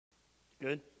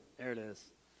Good? There it is.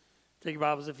 Take your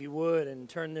Bibles, if you would, and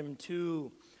turn them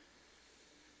to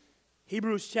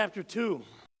Hebrews chapter 2.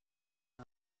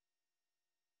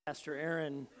 Pastor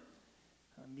Aaron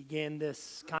began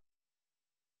this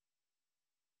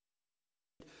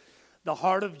the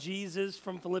heart of Jesus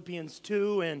from Philippians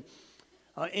 2, and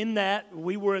in that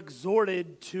we were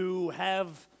exhorted to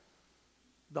have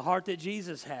the heart that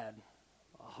Jesus had,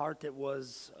 a heart that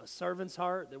was a servant's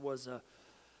heart, that was a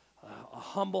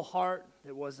humble heart,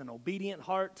 that was an obedient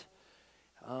heart.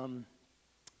 And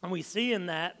we see in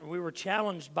that, we were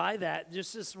challenged by that,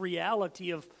 just this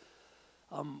reality of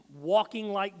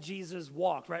walking like Jesus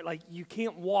walked, right? Like you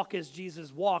can't walk as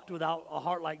Jesus walked without a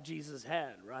heart like Jesus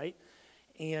had, right?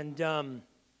 And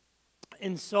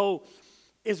so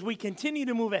as we continue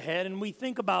to move ahead and we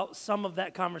think about some of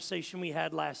that conversation we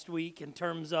had last week in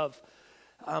terms of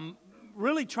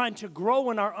really trying to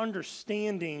grow in our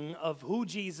understanding of who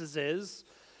Jesus is,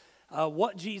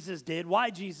 what Jesus did, why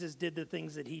Jesus did the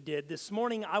things that he did. This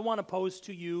morning, I want to pose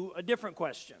to you a different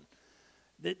question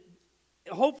that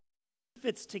hopefully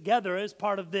fits together as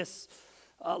part of this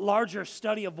larger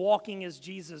study of walking as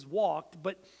Jesus walked.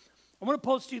 But I want to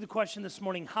pose to you the question this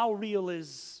morning, how real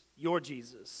is your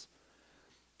Jesus?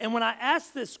 And when I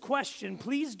ask this question,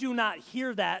 please do not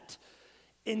hear that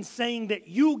in saying that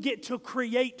you get to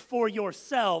create for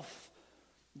yourself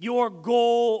your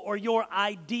goal or your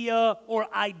idea or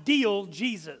ideal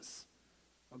Jesus,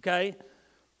 okay?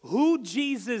 Who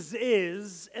Jesus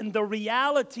is and the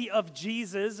reality of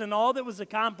Jesus and all that was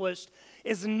accomplished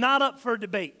is not up for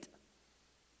debate.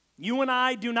 You and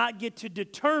I do not get to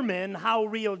determine how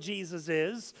real Jesus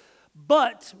is,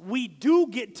 but we do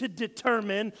get to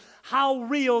determine how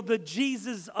real the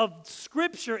Jesus of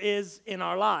Scripture is in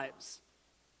our lives.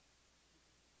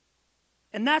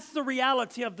 And that's the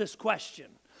reality of this question.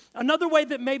 Another way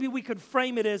that maybe we could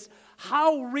frame it is,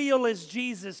 how real is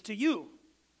Jesus to you?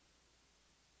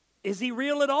 Is he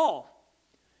real at all?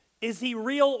 Is he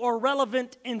real or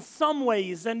relevant in some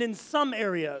ways and in some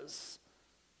areas?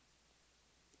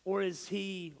 Or is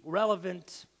he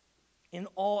relevant in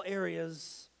all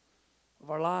areas of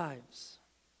our lives?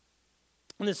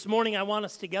 And this morning I want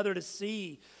us together to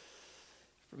see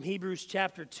from Hebrews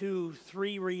chapter 2,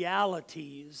 3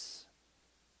 realities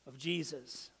of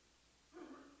Jesus.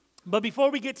 But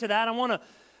before we get to that, I want to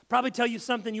probably tell you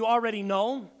something you already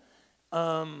know.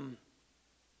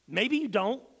 Maybe you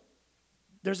don't.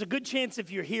 There's a good chance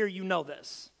if you're here, you know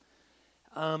this.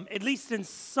 At least in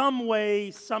some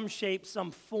way, some shape, some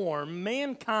form,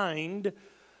 mankind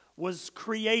was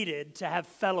created to have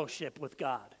fellowship with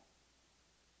God.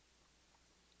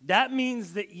 That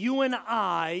means that you and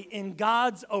I, in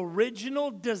God's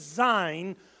original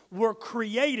design, were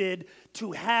created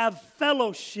to have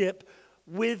fellowship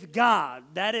with God.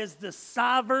 That is the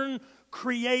sovereign,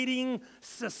 creating,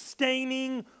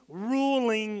 sustaining,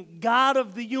 ruling God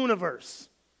of the universe.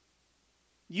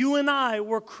 You and I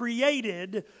were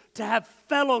created to have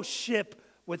fellowship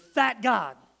with that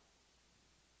God.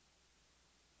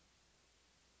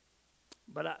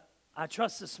 But I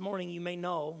trust this morning you may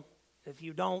know. If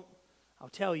you don't, I'll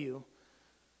tell you.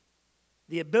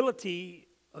 The ability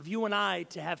of you and I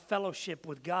to have fellowship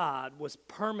with God was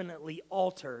permanently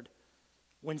altered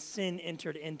when sin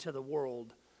entered into the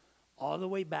world, all the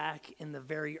way back in the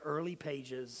very early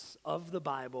pages of the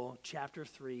Bible, chapter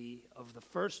 3 of the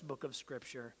first book of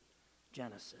Scripture,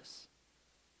 Genesis.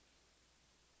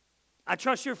 I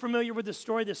trust you're familiar with the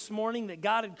story this morning that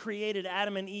God had created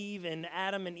Adam and Eve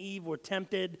were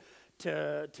tempted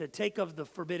to take of the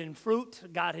forbidden fruit.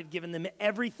 God had given them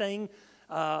everything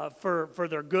for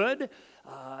their good.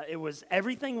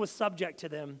 Everything was subject to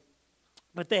them.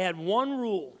 But they had one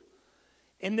rule.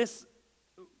 And this,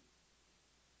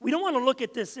 we don't want to look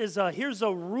at this as here's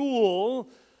a rule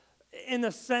in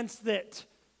the sense that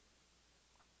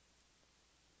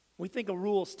we think of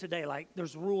rules today, like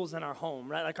there's rules in our home,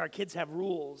 right? Like our kids have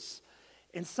rules.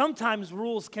 And sometimes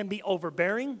rules can be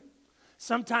overbearing.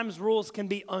 Sometimes rules can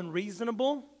be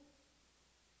unreasonable.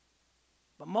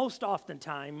 But most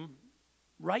oftentimes,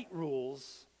 right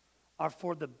rules are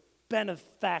for the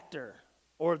benefactor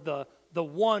or the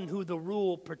one who the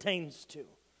rule pertains to.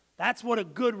 That's what a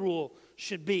good rule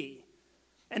should be.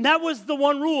 And that was the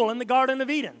one rule in the Garden of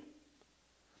Eden.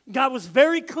 God was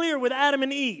very clear with Adam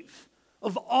and Eve.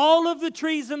 Of all of the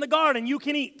trees in the garden, you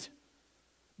can eat.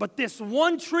 But this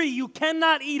one tree, you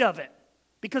cannot eat of it.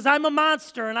 Because I'm a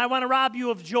monster and I want to rob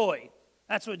you of joy.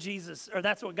 That's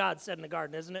what God said in the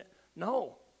garden, isn't it?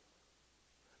 No.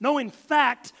 No, in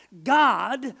fact,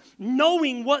 God,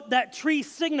 knowing what that tree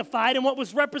signified and what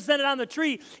was represented on the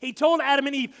tree, he told Adam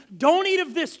and Eve, don't eat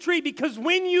of this tree because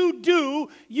when you do,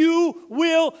 you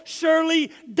will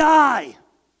surely die.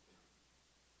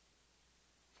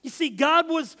 You see, God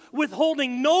was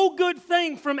withholding no good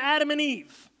thing from Adam and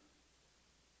Eve.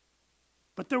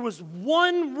 But there was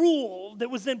one rule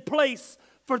that was in place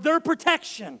for their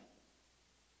protection.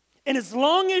 And as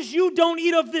long as you don't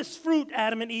eat of this fruit,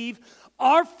 Adam and Eve,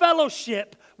 our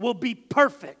fellowship will be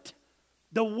perfect,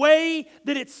 the way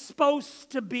that it's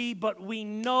supposed to be, but we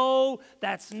know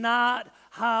that's not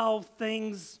how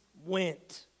things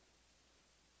went.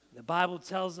 The Bible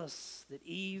tells us that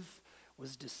Eve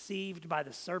was deceived by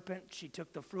the serpent. She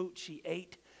took the fruit, she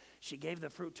ate. She gave the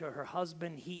fruit to her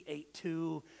husband, he ate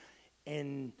too,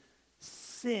 and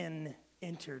sin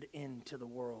entered into the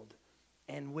world.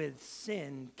 And with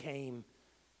sin came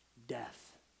death.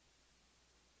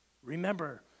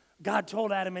 Remember, God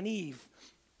told Adam and Eve,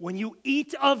 when you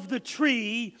eat of the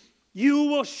tree, you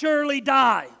will surely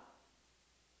die.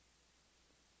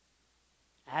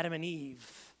 Adam and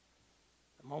Eve,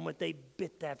 the moment they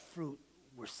bit that fruit,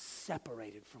 were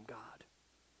separated from God.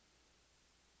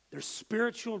 Their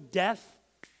spiritual death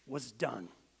was done.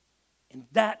 In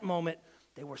that moment,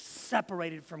 they were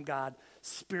separated from God,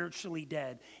 spiritually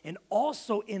dead. And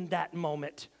also in that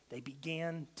moment, they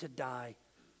began to die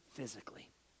physically.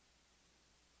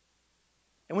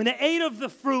 And when they ate of the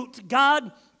fruit, God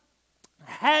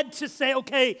had to say,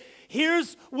 okay,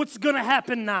 here's what's going to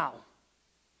happen now.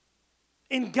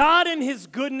 And God in his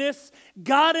goodness,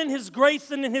 God in his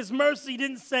grace and in his mercy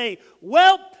didn't say,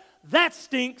 well, that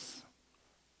stinks.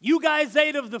 You guys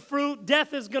ate of the fruit,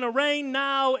 death is going to reign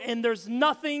now, and there's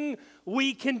nothing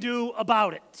we can do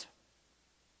about it.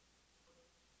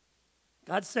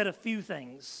 God said a few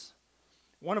things.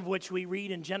 One of which we read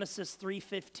in Genesis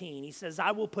 3:15. He says, I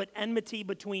will put enmity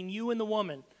between you and the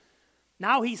woman.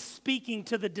 Now he's speaking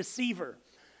to the deceiver.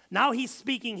 Now he's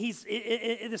speaking,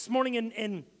 this morning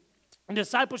in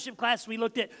discipleship class, we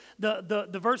looked at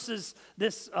the verses,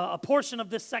 a portion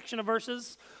of this section of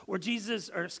verses where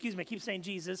Jesus, or excuse me, I keep saying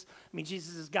Jesus. I mean,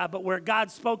 Jesus is God, but where God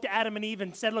spoke to Adam and Eve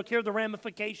and said, look, here are the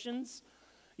ramifications.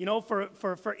 You know,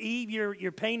 for Eve,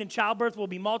 your pain in childbirth will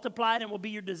be multiplied and will be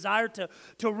your desire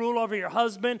to rule over your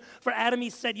husband. For Adam,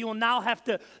 he said, you will now have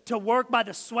to work by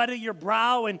the sweat of your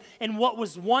brow, and what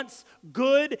was once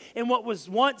good and what was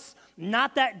once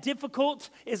not that difficult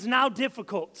is now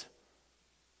difficult.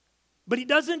 But he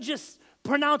doesn't just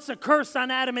pronounce a curse on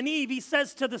Adam and Eve. He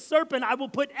says to the serpent, I will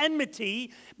put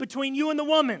enmity between you and the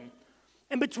woman,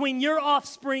 and between your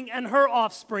offspring and her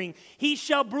offspring. He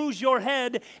shall bruise your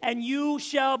head, and you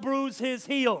shall bruise his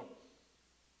heel.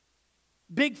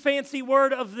 Big fancy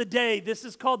word of the day. This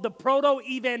is called the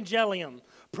proto-evangelium.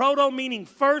 Proto meaning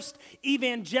first,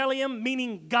 evangelium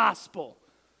meaning gospel.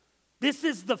 This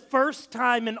is the first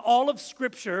time in all of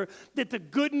Scripture that the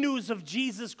good news of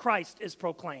Jesus Christ is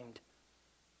proclaimed.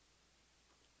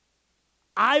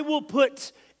 I will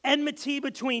put enmity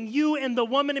between you and the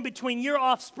woman, and between your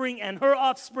offspring and her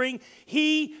offspring.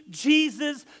 He,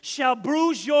 Jesus, shall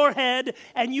bruise your head,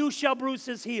 and you shall bruise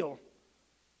his heel.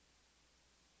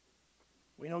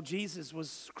 We know Jesus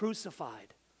was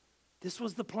crucified. This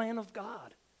was the plan of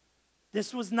God.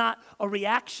 This was not a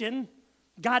reaction.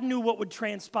 God knew what would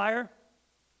transpire.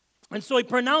 And so he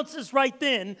pronounces right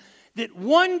then that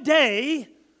one day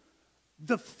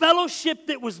the fellowship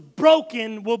that was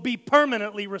broken will be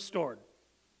permanently restored.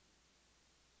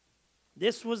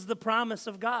 This was the promise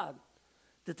of God,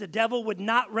 that the devil would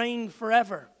not reign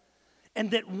forever,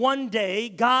 and that one day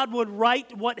God would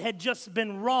right what had just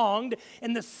been wronged,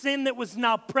 and the sin that was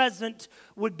now present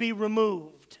would be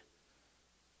removed.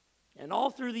 And all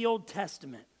through the Old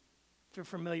Testament, if you're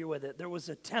familiar with it, there was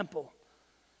a temple,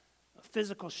 a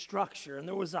physical structure, and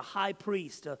there was a high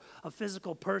priest, a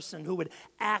physical person who would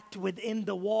act within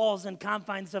the walls and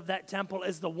confines of that temple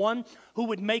as the one who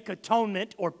would make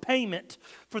atonement or payment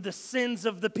for the sins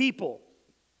of the people.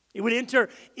 It would enter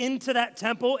into that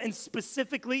temple, and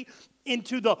specifically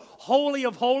into the Holy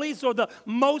of Holies, or the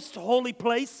most holy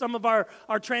place, some of our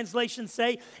translations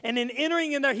say. And in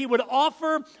entering in there, he would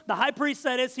offer, the high priest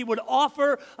that is, he would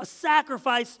offer a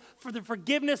sacrifice for the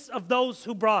forgiveness of those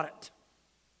who brought it.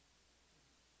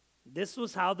 This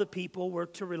was how the people were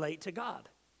to relate to God.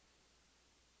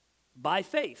 By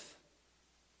faith.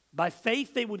 By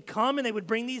faith, they would come and they would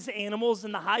bring these animals,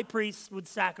 and the high priest would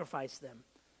sacrifice them.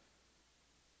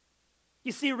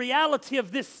 You see, the reality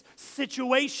of this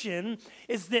situation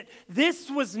is that this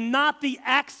was not the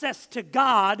access to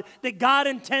God that God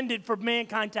intended for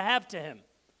mankind to have to him.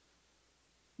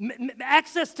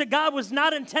 Access to God was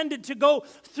not intended to go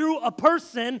through a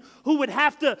person who would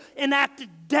have to enact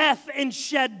death and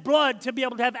shed blood to be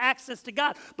able to have access to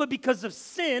God. But because of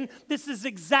sin, this is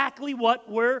exactly what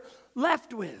we're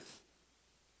left with.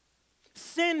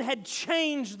 Sin had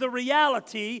changed the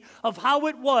reality of how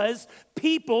it was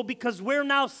people, because we're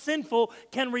now sinful,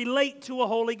 can relate to a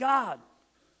holy God.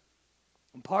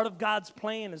 And part of God's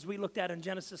plan, as we looked at in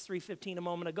Genesis 3:15 a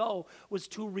moment ago, was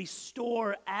to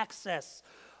restore access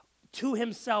to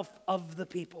himself of the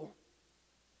people.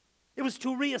 It was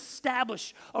to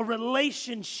reestablish a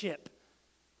relationship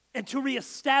and to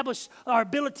reestablish our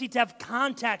ability to have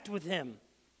contact with him.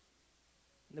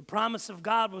 The promise of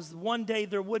God was one day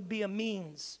there would be a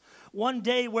means, one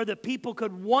day where the people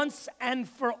could once and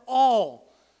for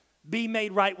all be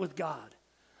made right with God.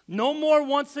 No more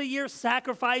once a year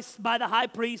sacrifice by the high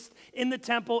priest in the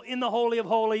temple, in the Holy of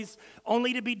Holies,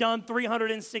 only to be done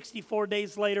 364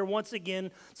 days later once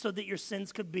again so that your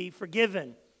sins could be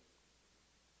forgiven.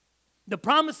 The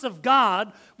promise of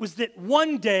God was that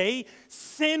one day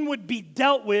sin would be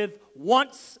dealt with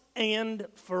once and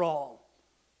for all.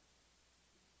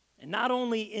 And not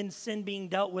only in sin being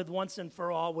dealt with once and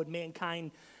for all would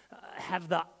mankind have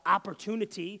the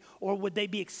opportunity, or would they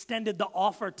be extended the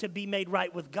offer to be made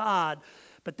right with God,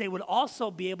 but they would also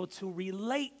be able to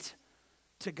relate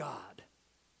to God.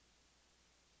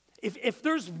 If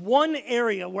there's one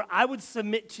area where I would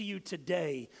submit to you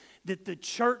today that the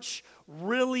church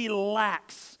really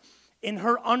lacks in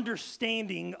her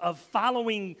understanding of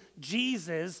following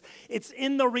Jesus, it's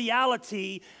in the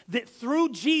reality that through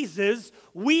Jesus,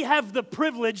 we have the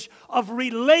privilege of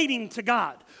relating to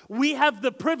God. We have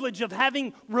the privilege of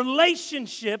having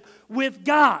relationship with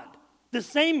God. The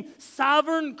same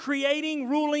sovereign, creating,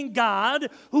 ruling God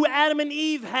who Adam and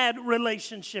Eve had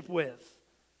relationship with.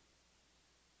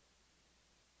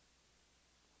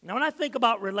 Now, when I think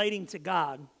about relating to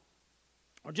God,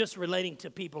 or just relating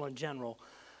to people in general,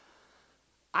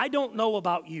 I don't know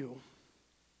about you,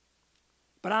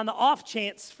 but on the off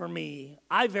chance for me,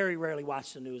 I very rarely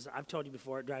watch the news. I've told you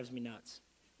before, it drives me nuts.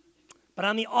 But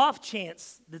on the off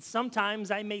chance that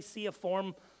sometimes I may see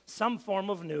some form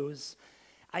of news,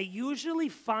 I usually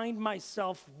find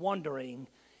myself wondering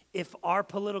if our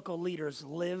political leaders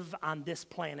live on this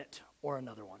planet or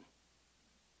another one.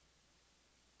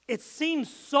 It seems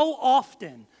so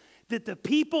often that the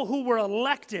people who were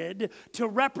elected to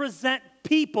represent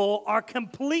people are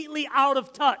completely out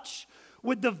of touch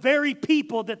with the very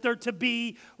people that they're to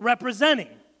be representing,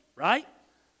 right?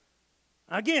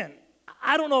 Again,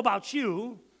 I don't know about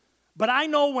you, but I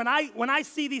know when I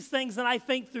see these things and I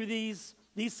think through these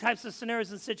types of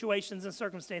scenarios and situations and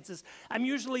circumstances, I'm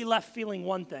usually left feeling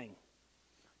one thing: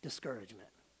 discouragement.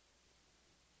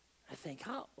 I think,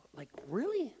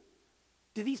 really?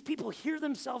 Do these people hear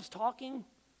themselves talking?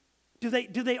 Do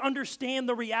they understand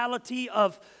the reality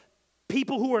of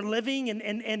people who are living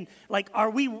and are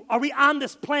we on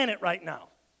this planet right now?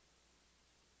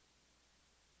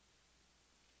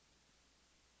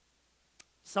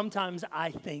 Sometimes I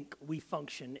think we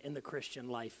function in the Christian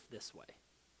life this way.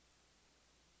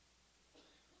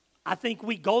 I think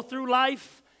we go through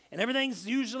life and everything's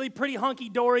usually pretty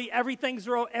hunky-dory. Everything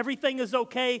is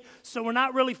okay, so we're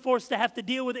not really forced to have to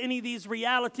deal with any of these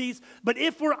realities. But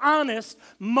if we're honest,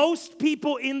 most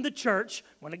people in the church,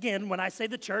 when I say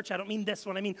the church, I don't mean this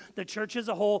one, I mean the church as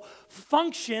a whole,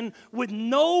 function with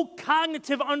no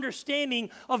cognitive understanding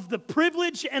of the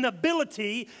privilege and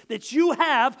ability that you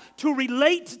have to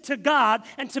relate to God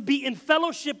and to be in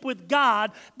fellowship with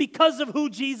God because of who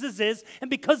Jesus is and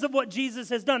because of what Jesus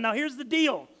has done. Now, here's the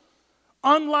deal.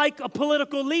 Unlike a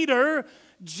political leader,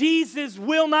 Jesus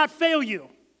will not fail you.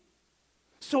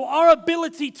 So our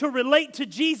ability to relate to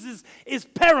Jesus is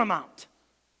paramount.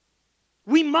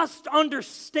 We must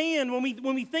understand when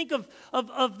we think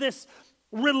of this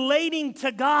relating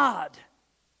to God.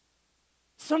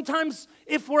 Sometimes,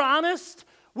 if we're honest,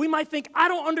 we might think, I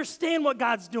don't understand what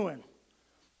God's doing.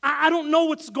 I don't know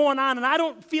what's going on, and I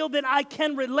don't feel that I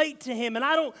can relate to him, and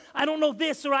I don't know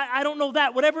this or I don't know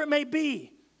that, whatever it may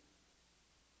be.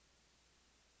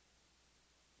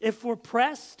 If we're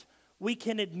pressed, we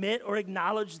can admit or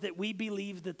acknowledge that we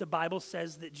believe that the Bible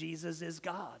says that Jesus is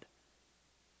God.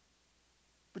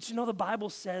 But the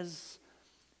Bible says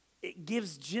it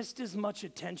gives just as much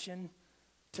attention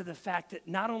to the fact that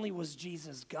not only was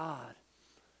Jesus God,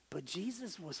 but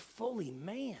Jesus was fully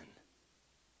man.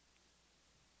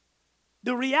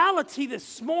 The reality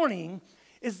this morning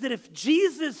is that if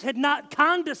Jesus had not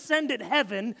condescended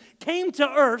heaven, came to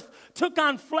earth, took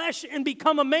on flesh and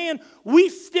become a man, we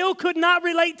still could not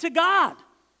relate to God.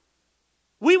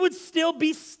 We would still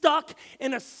be stuck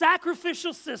in a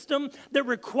sacrificial system that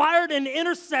required an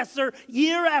intercessor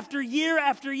year after year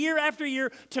after year after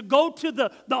year to go to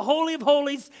the Holy of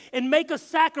Holies and make a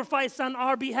sacrifice on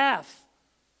our behalf.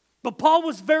 But Paul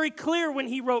was very clear when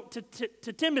he wrote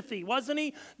to Timothy, wasn't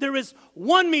he? There is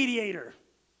one mediator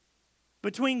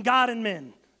between God and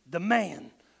men, the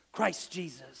man, Christ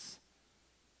Jesus.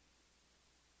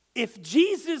 If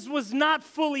Jesus was not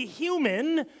fully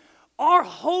human, our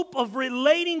hope of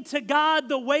relating to God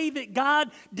the way that God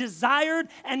desired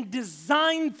and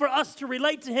designed for us to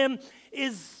relate to Him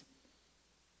is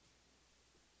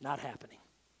not happening.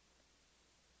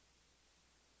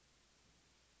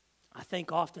 I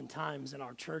think oftentimes in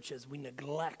our churches we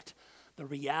neglect the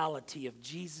reality of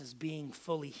Jesus being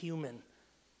fully human.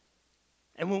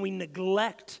 And when we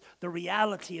neglect the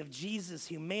reality of Jesus'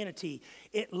 humanity,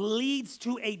 it leads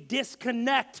to a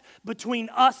disconnect between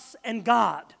us and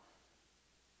God.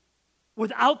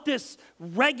 Without this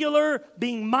regular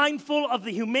being mindful of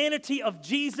the humanity of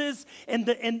Jesus and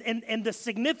the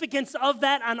significance of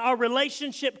that on our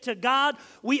relationship to God,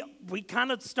 we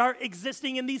kind of start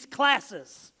existing in these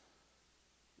classes.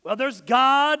 Well, there's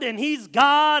God, and He's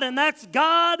God, and that's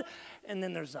God, and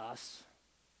then there's us.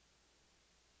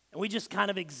 And we just kind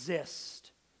of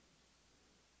exist.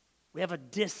 We have a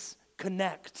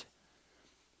disconnect.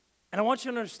 And I want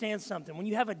you to understand something. When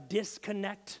you have a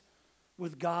disconnect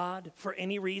with God for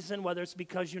any reason, whether it's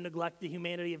because you neglect the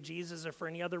humanity of Jesus or for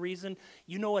any other reason,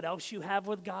 you know what else you have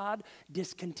with God?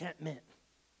 Discontentment.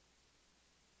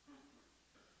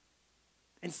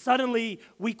 And suddenly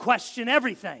we question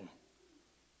everything.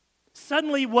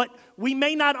 Suddenly what we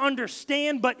may not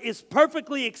understand but is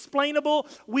perfectly explainable,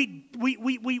 we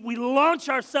launch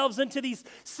ourselves into these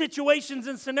situations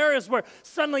and scenarios where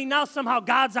suddenly now somehow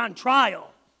God's on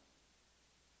trial.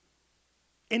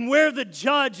 And we're the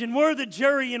judge, and we're the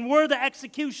jury, and we're the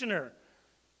executioner.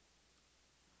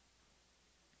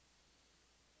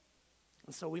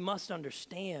 And so we must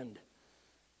understand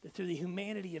that through the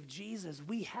humanity of Jesus,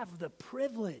 we have the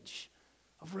privilege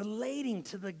of relating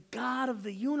to the God of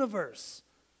the universe.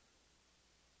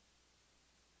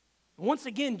 Once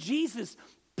again, Jesus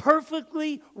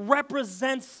perfectly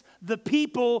represents the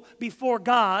people before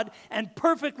God and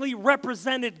perfectly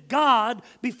represented God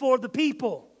before the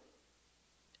people.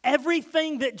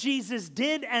 Everything that Jesus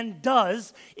did and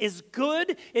does is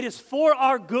good, it is for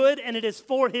our good, and it is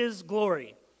for His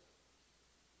glory.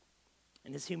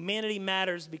 And His humanity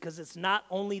matters because it's not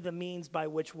only the means by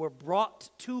which we're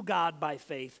brought to God by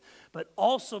faith, but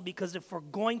also because if we're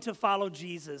going to follow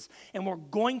Jesus and we're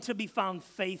going to be found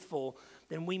faithful,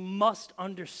 then we must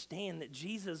understand that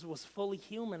Jesus was fully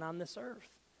human on this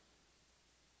earth.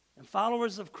 And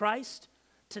followers of Christ,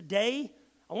 today,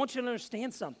 I want you to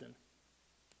understand something.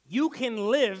 You can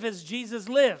live as Jesus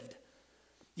lived.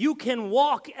 You can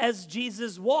walk as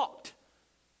Jesus walked.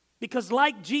 Because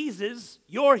like Jesus,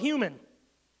 you're human.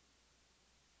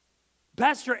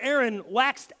 Pastor Aaron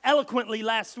waxed eloquently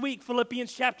last week,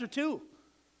 Philippians chapter 2.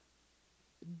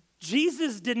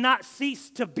 Jesus did not cease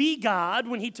to be God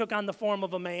when He took on the form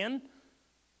of a man,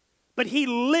 but He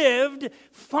lived,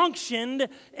 functioned,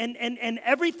 and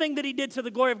everything that He did to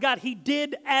the glory of God, He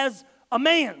did as a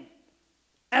man,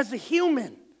 as a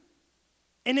human.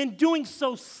 And in doing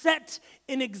so, set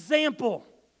an example.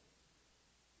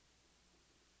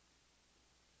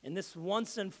 And this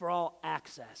once and for all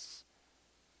access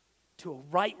to a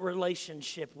right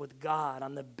relationship with God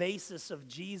on the basis of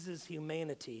Jesus'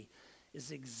 humanity is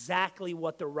exactly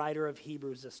what the writer of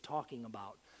Hebrews is talking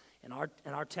about in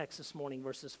our text this morning,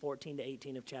 verses 14 to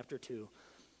 18 of chapter 2,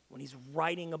 when he's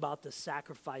writing about the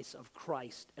sacrifice of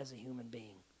Christ as a human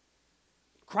being.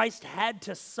 Christ had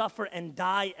to suffer and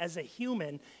die as a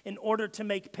human in order to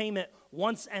make payment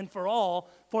once and for all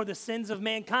for the sins of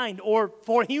mankind, or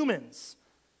for humans.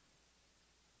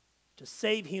 To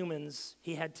save humans,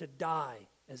 He had to die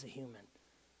as a human.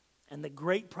 And the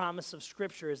great promise of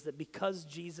Scripture is that because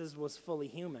Jesus was fully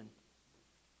human,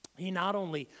 He not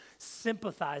only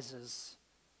sympathizes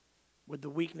with the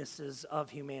weaknesses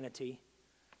of humanity,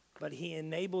 but He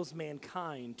enables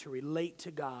mankind to relate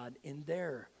to God in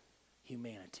their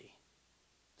humanity.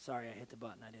 Sorry, I hit the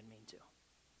button. I didn't mean to.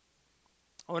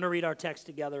 I want to read our text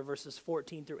together, verses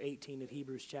 14 through 18 of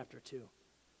Hebrews chapter 2.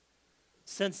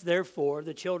 Since, therefore,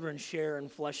 the children share in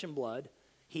flesh and blood,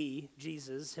 He,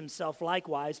 Jesus, Himself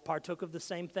likewise partook of the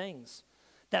same things,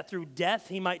 that through death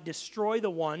He might destroy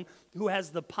the one who has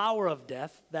the power of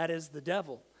death, that is, the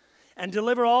devil, and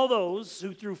deliver all those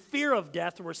who through fear of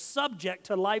death were subject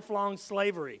to lifelong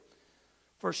slavery.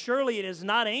 For surely it is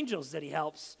not angels that He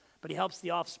helps, but He helps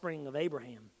the offspring of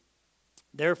Abraham.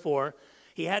 Therefore,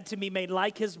 He He had to be made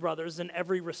like his brothers in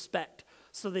every respect,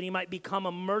 so that he might become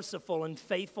a merciful and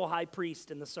faithful high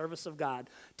priest in the service of God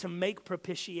to make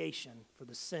propitiation for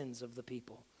the sins of the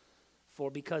people. For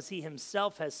because he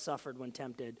himself has suffered when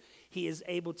tempted, he is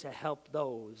able to help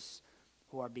those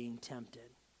who are being tempted.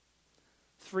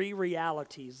 3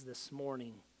 realities this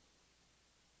morning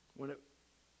when it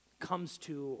comes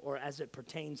to, or as it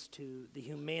pertains to, the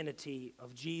humanity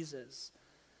of Jesus.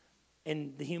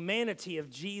 And the humanity of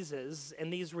Jesus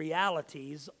and these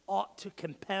realities ought to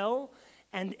compel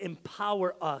and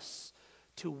empower us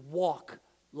to walk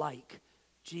like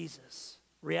Jesus.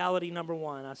 Reality number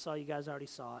 1, I saw you guys already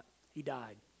saw it. He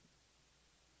died.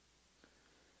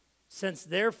 Since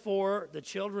therefore the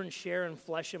children share in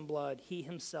flesh and blood, he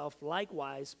himself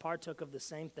likewise partook of the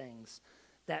same things,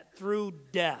 that through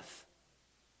death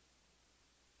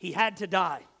he had to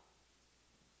die.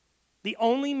 The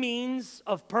only means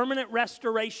of permanent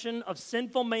restoration of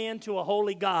sinful man to a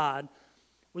holy God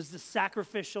was the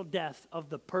sacrificial death of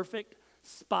the perfect,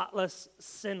 spotless,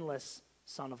 sinless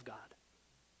Son of God.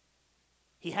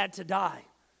 He had to die.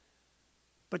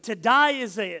 But to die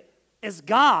as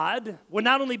God would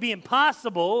not only be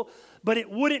impossible, but it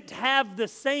wouldn't have the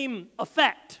same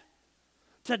effect.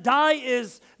 To die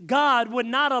as God would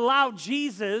not allow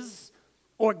Jesus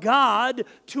or God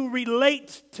to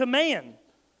relate to man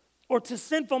or to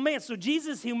sinful man. So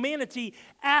Jesus' humanity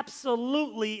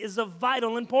absolutely is of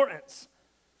vital importance.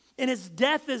 And his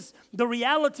death is, the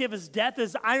reality of his death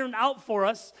is ironed out for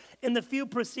us in the few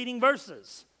preceding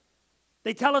verses.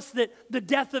 They tell us that the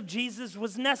death of Jesus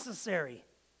was necessary.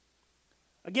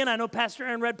 Again, I know Pastor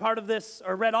Aaron read part of this,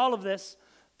 or read all of this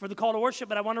for the call to worship,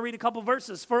 but I want to read a couple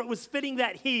verses. For it was fitting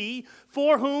that he,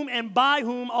 for whom and by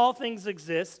whom all things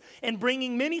exist, and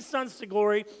bringing many sons to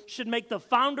glory, should make the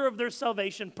founder of their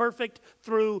salvation perfect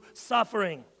through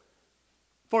suffering.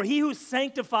 For he who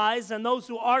sanctifies and those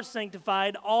who are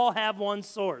sanctified all have one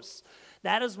source.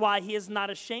 That is why he is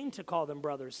not ashamed to call them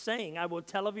brothers, saying, I will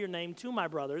tell of your name to my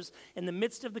brothers. In the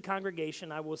midst of the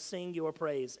congregation I will sing your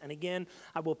praise. And again,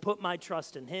 I will put my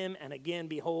trust in him. And again,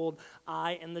 behold,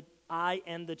 I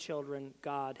and the children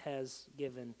God has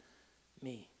given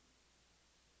me.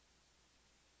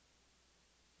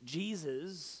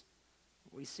 Jesus,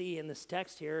 we see in this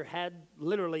text here, had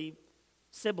literally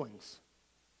siblings.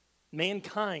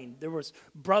 Mankind, there was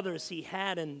brothers he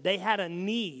had, and they had a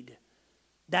need.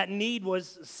 That need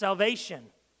was salvation.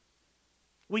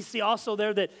 We see also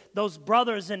there that those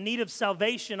brothers in need of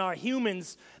salvation are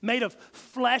humans made of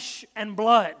flesh and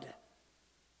blood.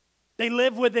 They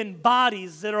live within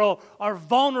bodies that are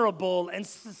vulnerable and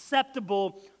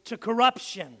susceptible to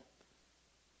corruption.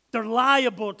 They're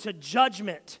liable to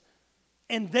judgment,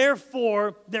 and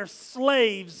therefore they're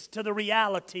slaves to the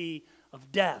reality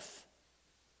of death.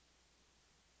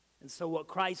 And so what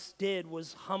Christ did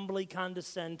was humbly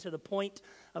condescend to the point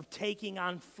of taking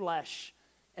on flesh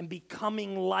and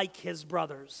becoming like his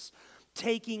brothers,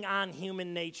 taking on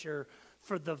human nature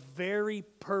for the very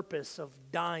purpose of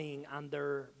dying on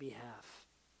their behalf.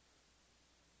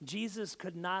 Jesus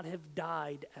could not have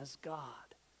died as God.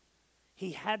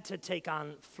 He had to take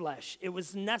on flesh. It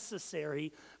was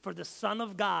necessary for the Son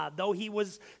of God, though he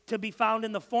was to be found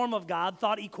in the form of God,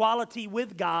 thought equality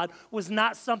with God was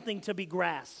not something to be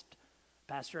grasped.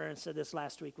 Pastor Aaron said this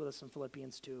last week with us in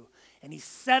Philippians 2. And he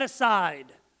set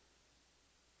aside,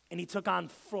 and he took on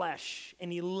flesh,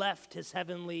 and he left his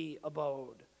heavenly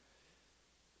abode.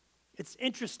 It's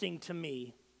interesting to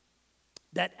me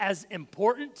that as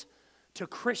important to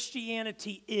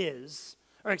Christianity is,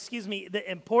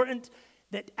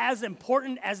 that as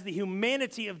important as the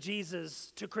humanity of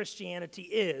Jesus to Christianity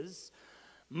is,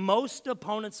 most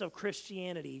opponents of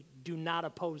Christianity do not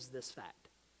oppose this fact.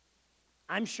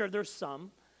 I'm sure there's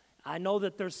some. I know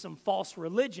that there's some false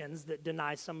religions that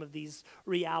deny some of these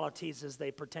realities as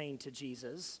they pertain to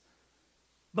Jesus.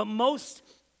 But most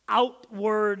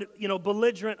outward,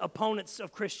 belligerent opponents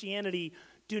of Christianity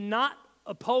do not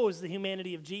oppose the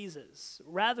humanity of Jesus.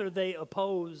 Rather, they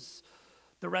oppose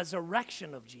the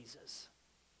resurrection of Jesus.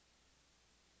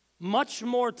 Much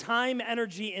more time,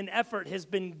 energy, and effort has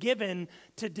been given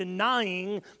to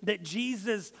denying that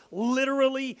Jesus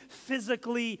literally,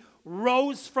 physically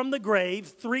rose from the grave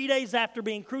 3 days after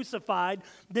being crucified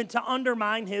than to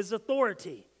undermine his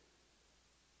authority.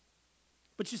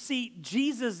 But you see,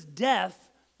 Jesus'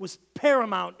 death was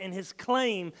paramount in his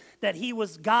claim that he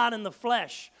was God in the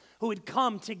flesh who had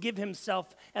come to give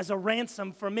himself as a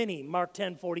ransom for many, Mark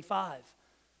 10:45.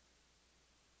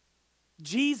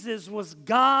 Jesus was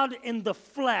God in the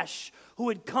flesh who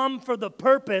had come for the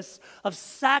purpose of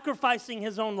sacrificing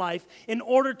his own life in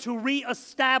order to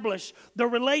reestablish the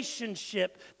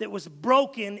relationship that was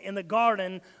broken in the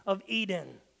Garden of Eden.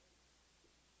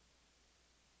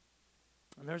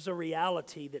 And there's a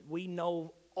reality that we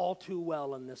know all too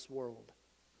well in this world.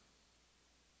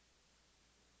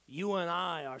 You and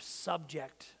I are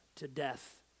subject to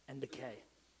death and decay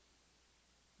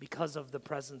because of the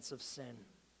presence of sin.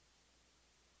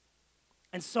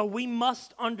 And so we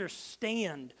must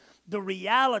understand the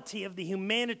reality of the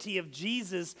humanity of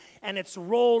Jesus and its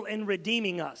role in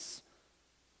redeeming us.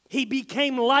 He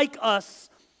became like us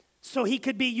so he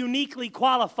could be uniquely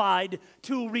qualified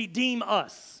to redeem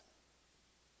us.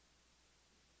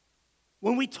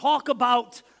 When we talk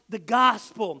about the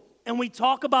gospel and we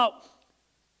talk about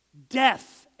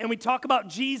death and we talk about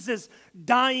Jesus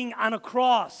dying on a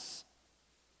cross,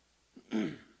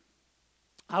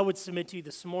 I would submit to you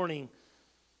this morning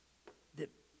that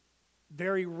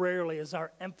very rarely is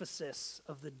our emphasis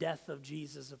of the death of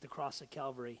Jesus at the cross of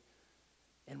Calvary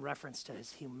in reference to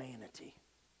his humanity.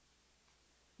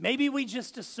 Maybe we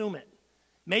just assume it.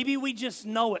 Maybe we just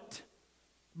know it.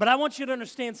 But I want you to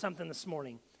understand something this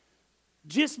morning.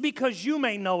 Just because you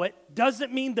may know it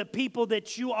doesn't mean the people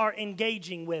that you are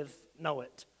engaging with know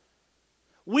it.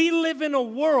 We live in a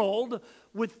world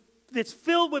that's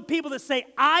filled with people that say,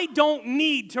 I don't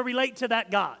need to relate to that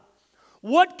God.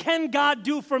 What can God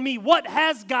do for me? What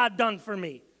has God done for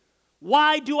me?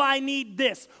 Why do I need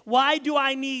this? Why do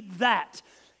I need that?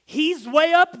 He's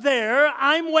way up there.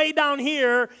 I'm way down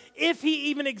here, if he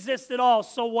even exists at all,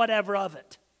 so whatever of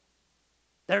it.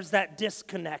 There's that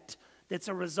disconnect that's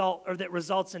a result, or that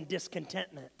results in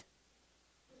discontentment.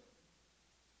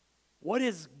 What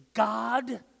has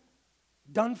God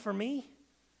done for me?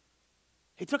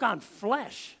 He took on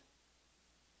flesh.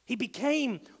 He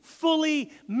became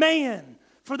fully man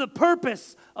for the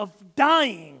purpose of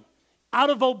dying out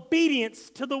of obedience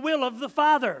to the will of the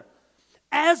Father.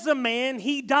 As a man,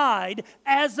 he died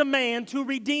as a man to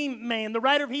redeem man. The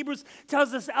writer of Hebrews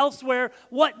tells us elsewhere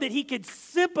that he could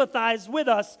sympathize with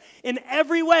us in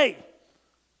every way,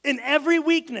 in every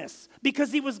weakness.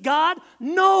 Because he was God?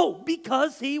 No,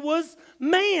 because he was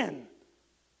man.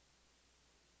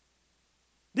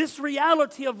 This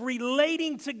reality of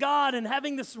relating to God and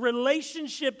having this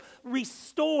relationship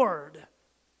restored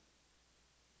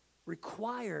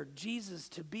required Jesus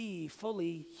to be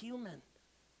fully human.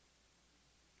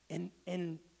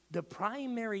 And the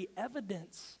primary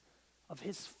evidence of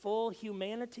his full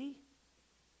humanity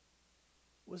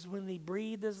was when he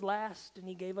breathed his last and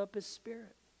he gave up his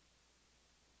spirit.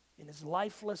 And his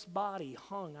lifeless body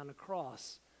hung on a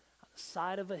cross on the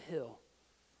side of a hill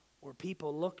where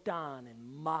people looked on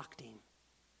and mocked him,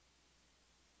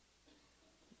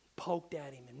 poked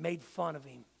at him and made fun of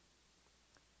him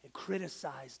and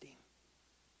criticized him.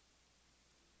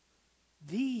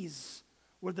 These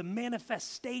were the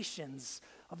manifestations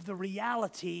of the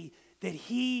reality that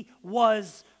he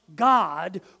was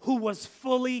God who was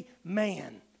fully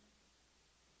man.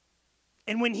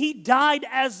 And when he died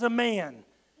as a man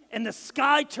and the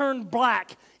sky turned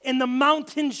black and the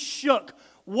mountains shook,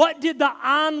 what did the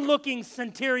onlooking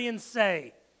centurion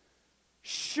say?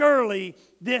 Surely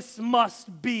this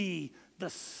must be the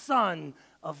Son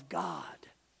of God.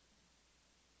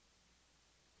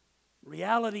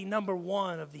 Reality number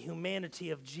one of the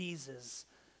humanity of Jesus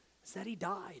is that he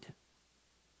died.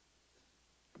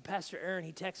 Pastor Aaron,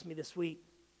 he texted me this week,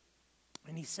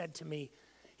 and he said to me,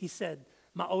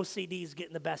 my OCD is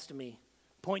getting the best of me.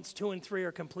 Points 2 and 3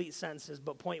 are complete sentences,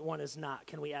 but point 1 is not.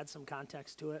 Can we add some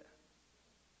context to it?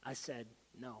 I said,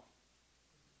 no.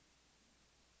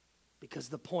 Because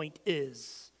the point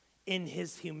is, in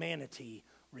his humanity,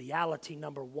 reality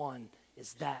number 1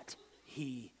 is that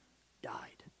he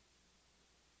died.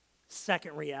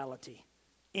 Second reality,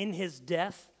 in his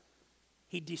death,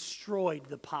 he destroyed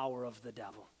the power of the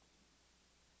devil.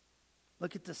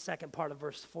 Look at the second part of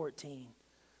verse 14.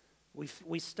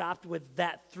 We stopped with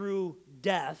that through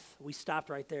death. We stopped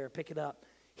right there. Pick it up.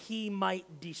 He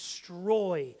might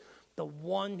destroy the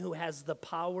one who has the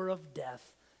power of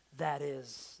death, that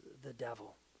is the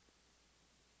devil.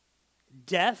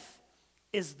 Death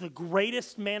is the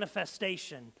greatest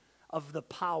manifestation of the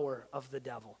power of the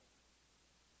devil.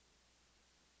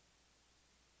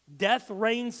 Death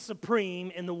reigns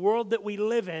supreme in the world that we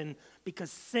live in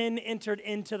because sin entered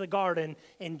into the garden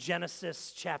in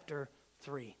Genesis chapter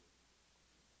 3.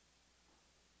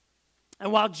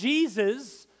 And while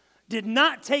Jesus did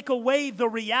not take away the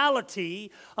reality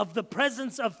of the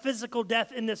presence of physical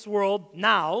death in this world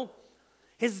now,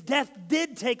 His death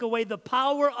did take away the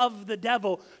power of the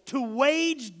devil to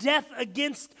wage death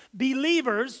against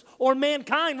believers, or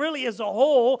mankind really as a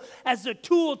whole, as a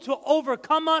tool to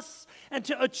overcome us and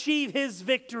to achieve his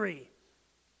victory.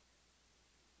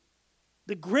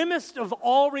 The grimmest of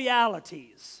all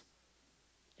realities,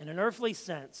 in an earthly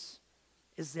sense,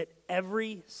 is that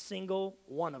every single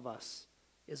one of us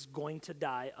is going to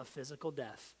die a physical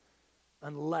death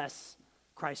unless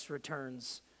Christ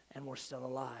returns and we're still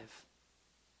alive.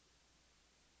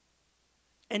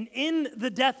 And in the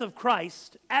death of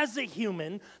Christ, as a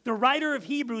human, the writer of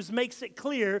Hebrews makes it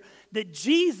clear that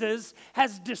Jesus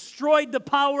has destroyed the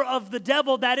power of the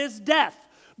devil, that is death.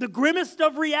 The grimmest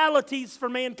of realities for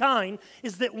mankind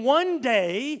is that one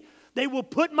day they will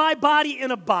put my body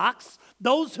in a box.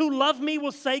 Those who love me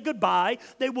will say goodbye.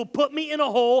 They will put me in a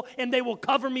hole and they will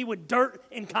cover me with dirt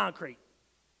and concrete.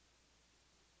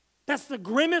 That's the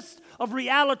grimmest of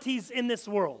realities in this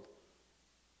world.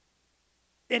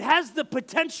 It has the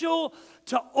potential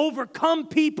to overcome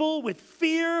people with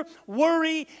fear,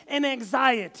 worry, and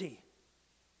anxiety.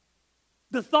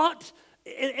 The thought,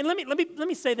 and let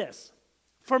me say this.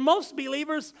 For most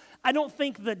believers, I don't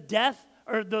think the death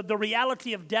or the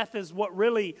reality of death is what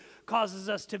really causes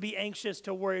us to be anxious,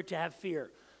 to worry, to have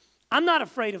fear. I'm not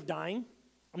afraid of dying.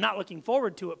 I'm not looking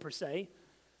forward to it per se.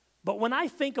 But when I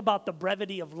think about the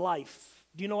brevity of life,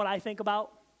 do you know what I think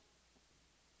about?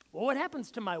 Well, what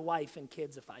happens to my wife and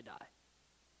kids if I die?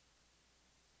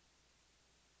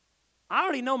 I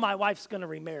already know my wife's going to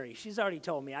remarry. She's already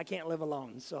told me I can't live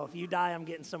alone. So if you die, I'm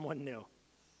getting someone new.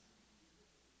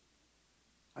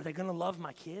 Are they going to love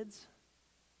my kids?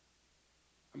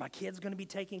 Are my kids going to be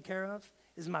taken care of?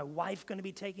 Is my wife going to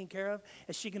be taken care of?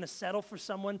 Is she going to settle for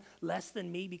someone less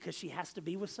than me because she has to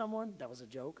be with someone? That was a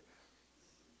joke.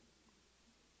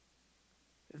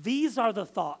 These are the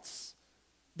thoughts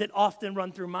that often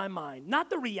run through my mind. Not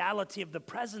the reality of the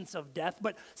presence of death,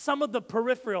 but some of the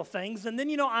peripheral things. And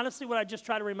then, honestly, what I just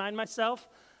try to remind myself,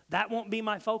 that won't be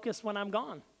my focus when I'm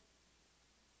gone.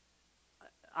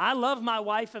 I love my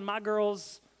wife and my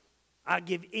girls. I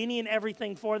give any and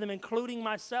everything for them, including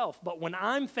myself. But when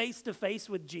I'm face to face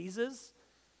with Jesus,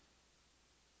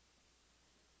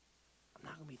 I'm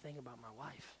not going to be thinking about my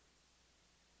wife.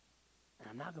 And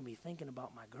I'm not going to be thinking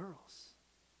about my girls.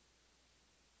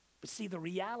 But see, the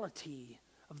reality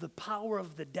of the power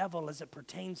of the devil as it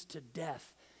pertains to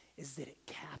death is that it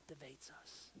captivates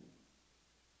us.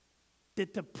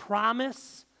 That the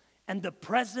promise and the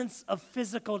presence of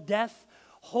physical death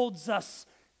holds us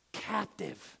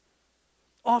captive.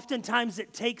 Oftentimes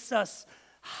it takes us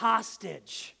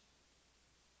hostage.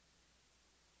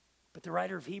 But the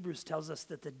writer of Hebrews tells us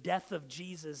that the death of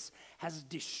Jesus has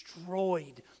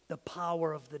destroyed the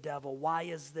power of the devil. Why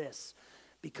is this?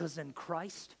 Because in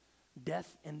Christ,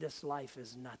 death in this life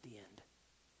is not the end.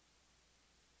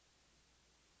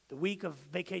 The week of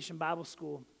Vacation Bible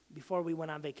School, before we went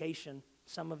on vacation,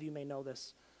 some of you may know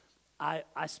this, I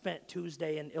spent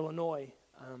Tuesday in Illinois,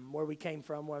 where we came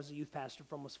from, where I was a youth pastor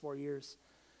for almost 4 years.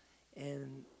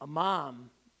 And a mom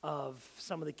of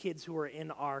some of the kids who were in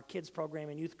our kids program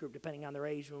and youth group, depending on their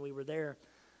age when we were there,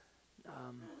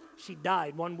 she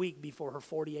died 1 week before her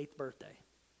 48th birthday.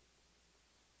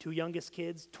 2 youngest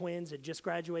kids, twins, had just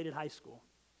graduated high school.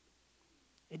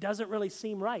 It doesn't really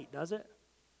seem right, does it?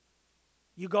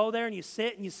 You go there and you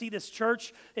sit and you see this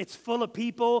church, it's full of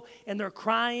people, and they're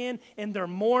crying and they're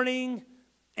mourning.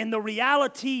 And the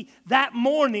reality that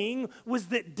morning was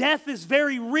that death is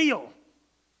very real.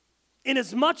 And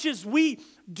as much as we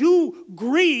do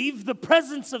grieve the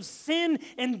presence of sin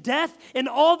and death and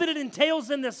all that it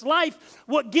entails in this life,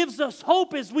 what gives us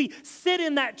hope as we sit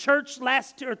in that church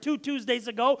 2 Tuesdays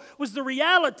ago was the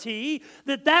reality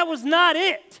that that was not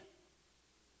it.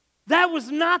 That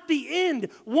was not the end.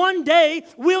 One day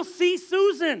we'll see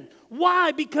Susan.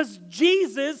 Why? Because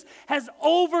Jesus has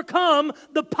overcome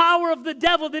the power of the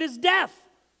devil that is death.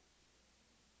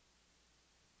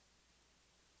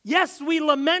 Yes, we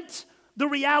lament the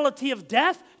reality of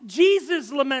death.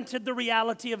 Jesus lamented the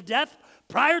reality of death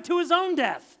prior to his own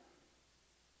death.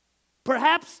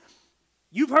 Perhaps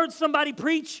you've heard somebody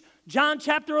preach John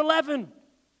chapter 11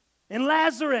 and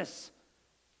Lazarus.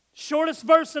 Shortest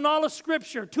verse in all of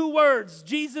Scripture, 2 words,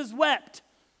 Jesus wept.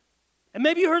 And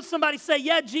maybe you heard somebody say,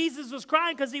 yeah, Jesus was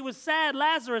crying because he was sad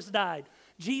Lazarus died.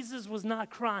 Jesus was not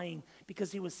crying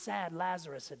because he was sad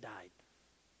Lazarus had died.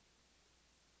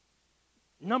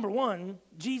 Number one,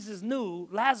 Jesus knew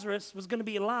Lazarus was going to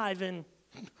be alive in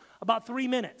about 3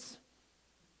 minutes.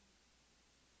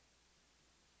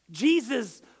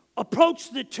 Jesus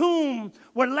approached the tomb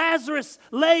where Lazarus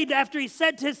laid after he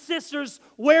said to his sisters,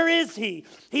 where is he?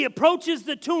 He approaches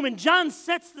the tomb, and John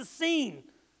sets the scene.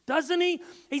 doesn't he?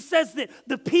 He says that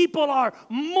the people are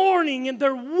mourning and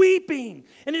they're weeping.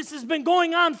 And this has been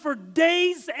going on for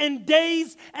days and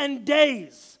days and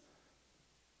days.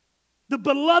 The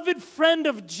beloved friend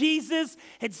of Jesus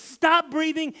had stopped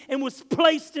breathing and was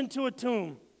placed into a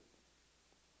tomb.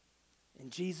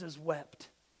 And Jesus wept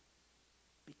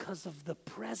because of the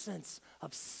presence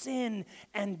of sin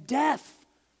and death.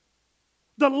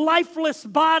 The lifeless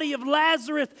body of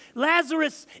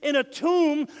Lazarus in a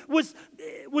tomb was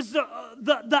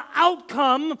the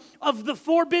outcome of the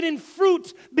forbidden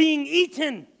fruit being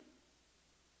eaten.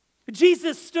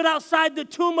 Jesus stood outside the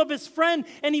tomb of his friend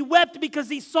and he wept because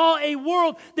he saw a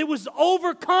world that was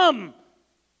overcome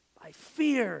by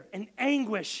fear and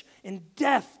anguish and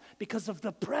death because of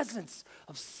the presence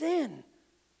of sin.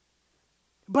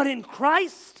 But in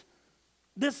Christ,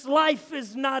 this life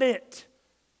is not it.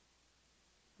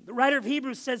 The writer of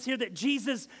Hebrews says here that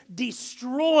Jesus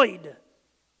destroyed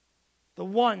the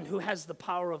one who has the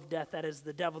power of death, that is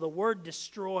the devil. The word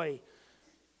destroy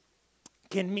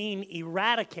can mean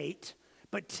eradicate,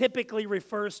 but typically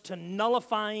refers to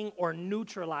nullifying or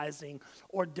neutralizing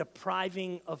or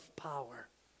depriving of power.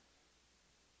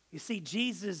 You see,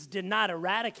 Jesus did not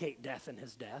eradicate death in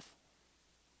his death.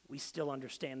 We still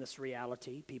understand this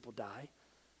reality. People die.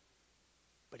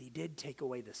 But he did take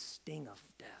away the sting of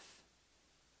death.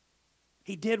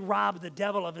 He did rob the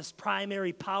devil of his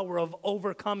primary power of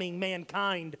overcoming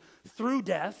mankind through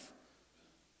death.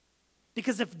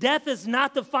 Because if death is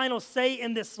not the final say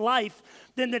in this life,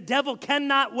 then the devil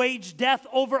cannot wage death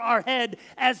over our head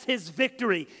as his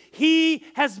victory. He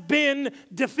has been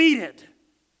defeated.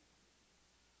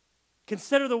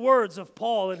 Consider the words of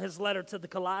Paul in his letter to the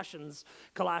Colossians,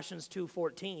 Colossians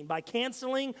 2:14. By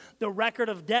canceling the record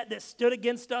of debt that stood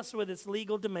against us with its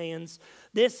legal demands,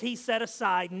 this he set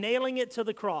aside, nailing it to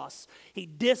the cross. He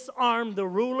disarmed the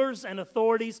rulers and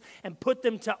authorities and put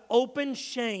them to open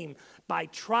shame by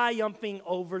triumphing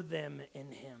over them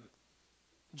in him.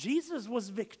 Jesus was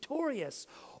victorious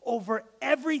over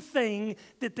everything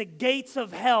that the gates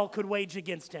of hell could wage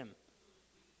against him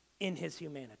in his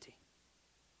humanity.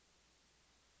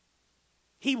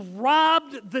 He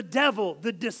robbed the devil,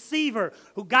 the deceiver,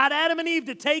 who got Adam and Eve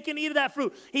to take and eat of that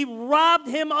fruit. He robbed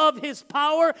him of his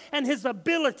power and his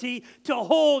ability to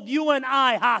hold you and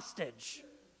I hostage.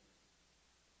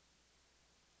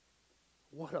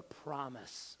 What a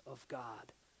promise of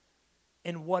God.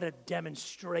 And what a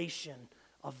demonstration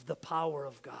of the power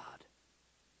of God.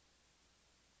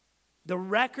 The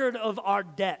record of our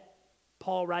debt,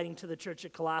 Paul writing to the church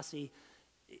at Colossae,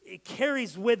 it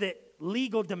carries with it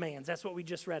legal demands. That's what we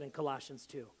just read in Colossians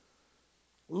 2.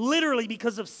 Literally,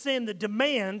 because of sin, the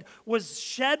demand was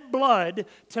shed blood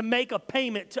to make a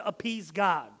payment to appease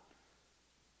God.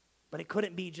 But it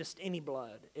couldn't be just any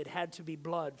blood. It had to be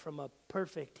blood from a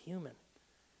perfect human.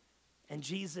 And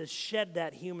Jesus shed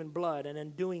that human blood, and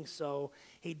in doing so,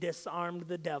 he disarmed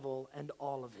the devil and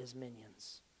all of his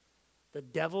minions. The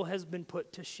devil has been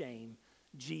put to shame.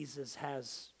 Jesus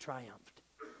has triumphed.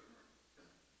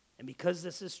 And because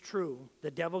this is true,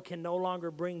 the devil can no longer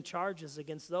bring charges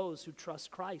against those who trust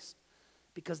Christ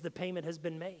because the payment has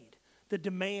been made. The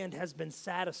demand has been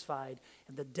satisfied,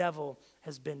 and the devil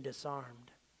has been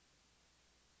disarmed.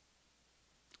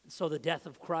 So the death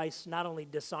of Christ not only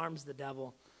disarms the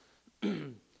devil,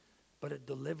 but it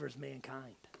delivers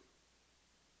mankind.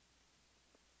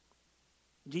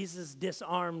 Jesus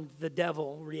disarmed the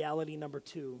devil, reality number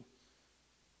 2.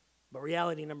 But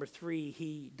reality number 3,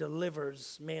 he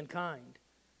delivers mankind.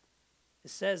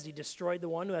 It says he destroyed the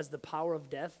one who has the power of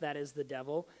death, that is the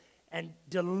devil, and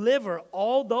deliver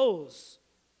all those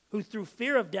who through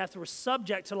fear of death were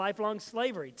subject to lifelong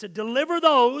slavery. To deliver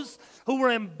those who were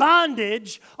in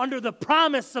bondage under the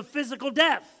promise of physical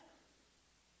death.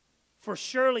 For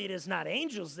surely it is not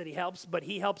angels that he helps, but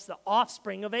he helps the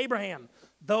offspring of Abraham,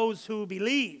 those who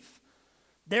believe.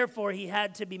 Therefore, he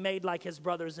had to be made like his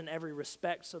brothers in every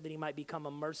respect so that he might become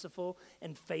a merciful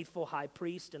and faithful high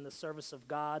priest in the service of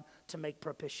God to make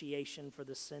propitiation for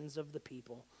the sins of the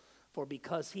people. For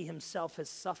because he himself has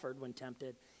suffered when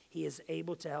tempted, he is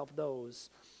able to help those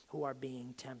who are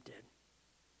being tempted.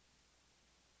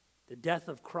 The death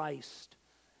of Christ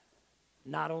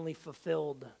not only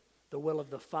fulfilled the will of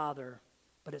the Father,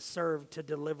 but it served to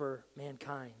deliver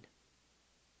mankind.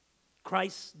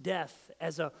 Christ's death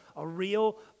as a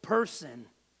real person,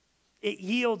 it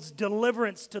yields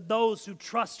deliverance to those who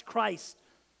trust Christ.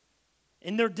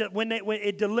 And let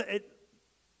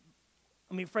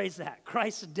me phrase that.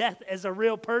 Christ's death as a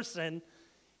real person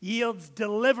yields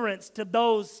deliverance to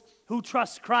those who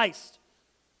trust Christ.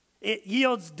 It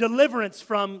yields deliverance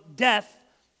from death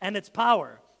and its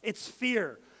power, its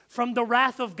fear, from the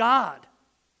wrath of God.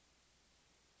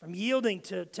 from yielding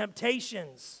to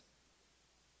temptations.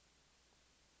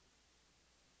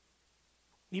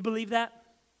 You believe that?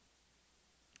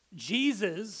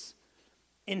 Jesus,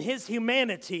 in his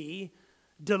humanity,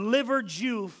 delivered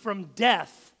you from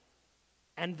death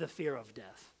and the fear of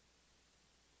death.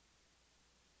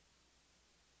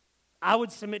 I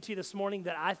would submit to you this morning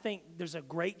that I think there's a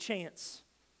great chance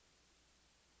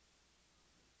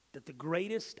that the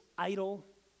greatest idol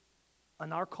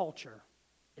in our culture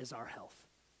is our health.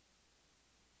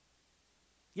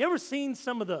 You ever seen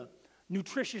some of the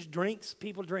nutritious drinks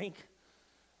people drink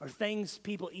or things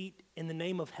people eat in the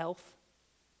name of health?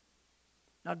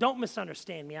 Now, don't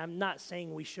misunderstand me. I'm not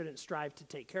saying we shouldn't strive to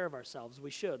take care of ourselves.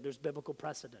 We should. There's biblical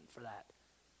precedent for that.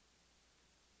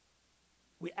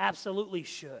 We absolutely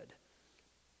should.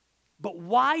 But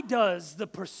why does the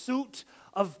pursuit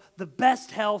of the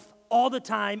best health all the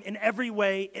time, in every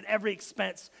way, at every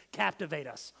expense, captivate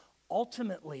us?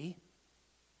 Ultimately,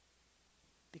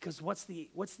 because what's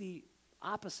the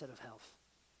opposite of health?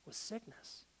 Was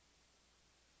sickness.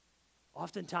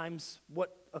 Oftentimes,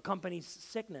 what accompanies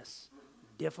sickness?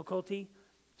 Difficulty,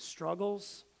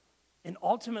 struggles, and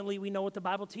ultimately we know what the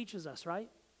Bible teaches us, right?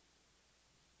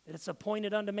 That it's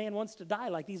appointed unto man once to die.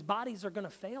 Like, these bodies are going to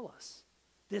fail us.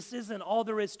 This isn't all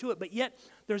there is to it. But yet,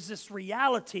 there's this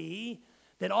reality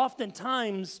that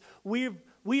oftentimes we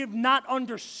have not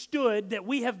understood that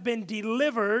we have been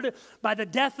delivered by the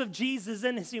death of Jesus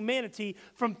in his humanity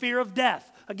from fear of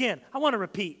death. Again, I want to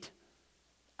repeat.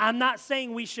 I'm not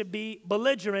saying we should be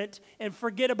belligerent and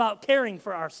forget about caring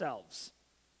for ourselves.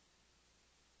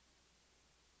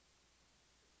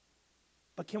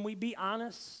 But can we be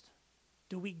honest?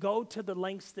 Do we go to the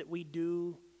lengths that we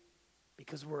do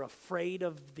because we're afraid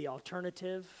of the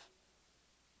alternative?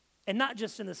 And not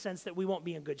just in the sense that we won't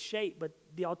be in good shape, but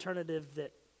the alternative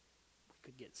that we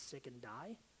could get sick and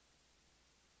die.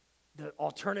 The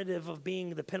alternative of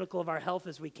being the pinnacle of our health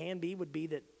as we can be would be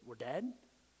that we're dead.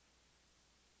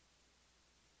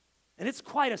 And it's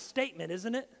quite a statement,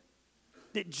 isn't it?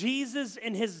 That Jesus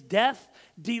in his death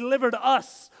delivered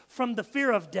us from the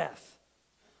fear of death.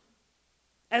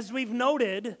 As we've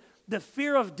noted, the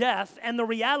fear of death and the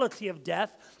reality of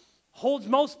death holds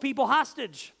most people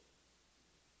hostage.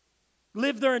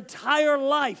 Live their entire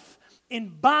life in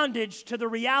bondage to the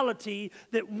reality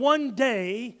that one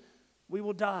day we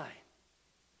will die.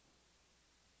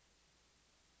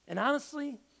 And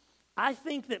honestly, I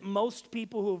think that most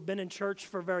people who have been in church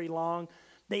for very long,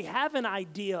 they have an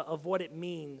idea of what it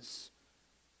means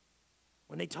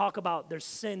when they talk about their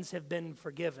sins have been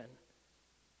forgiven.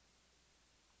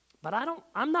 But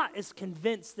I'm not as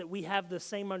convinced that we have the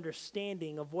same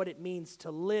understanding of what it means to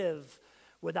live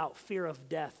without fear of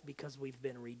death because we've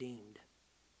been redeemed.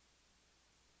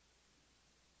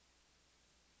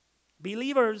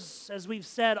 Believers, as we've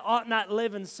said, ought not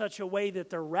live in such a way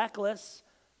that they're reckless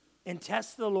and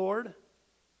test the Lord.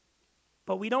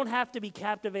 But we don't have to be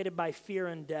captivated by fear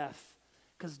and death,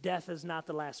 because death is not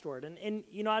the last word. And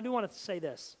you know, I do want to say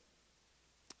this,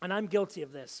 and I'm guilty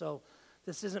of this, so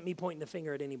this isn't me pointing the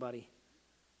finger at anybody.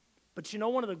 But you know,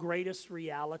 one of the greatest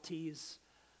realities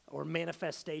or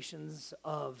manifestations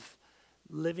of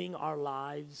living our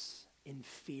lives in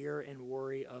fear and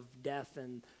worry of death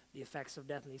and the effects of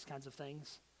death and these kinds of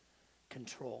things?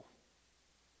 Control.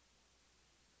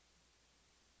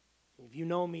 If you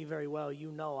know me very well,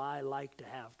 you know I like to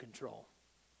have control.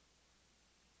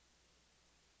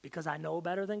 Because I know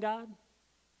better than God?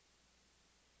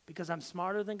 Because I'm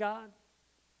smarter than God?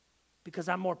 Because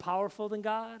I'm more powerful than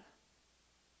God?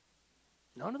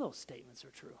 None of those statements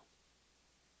are true.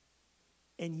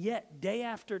 And yet, day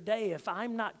after day, if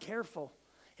I'm not careful,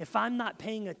 if I'm not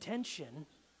paying attention,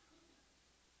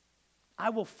 I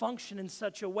will function in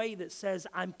such a way that says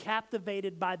I'm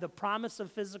captivated by the promise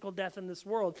of physical death in this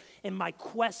world in my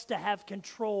quest to have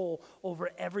control over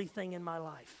everything in my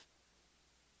life.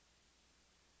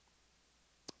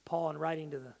 Paul, in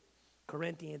writing to the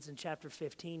Corinthians in chapter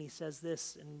 15, he says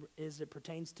this as it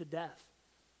pertains to death.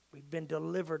 We've been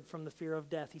delivered from the fear of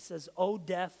death. He says, "O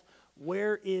death,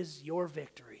 where is your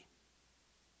victory?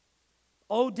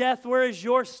 O death, where is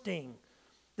your sting?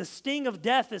 The sting of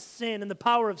death is sin, and the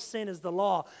power of sin is the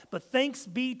law. But thanks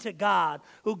be to God,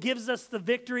 who gives us the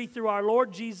victory through our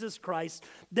Lord Jesus Christ.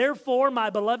 Therefore, my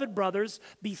beloved brothers,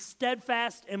 be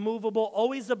steadfast, immovable,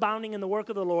 always abounding in the work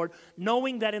of the Lord,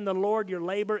 knowing that in the Lord your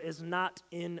labor is not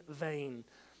in vain."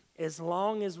 As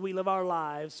long as we live our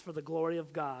lives for the glory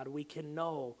of God, we can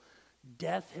know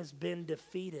death has been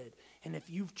defeated. And if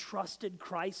you've trusted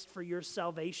Christ for your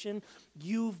salvation,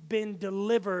 you've been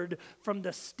delivered from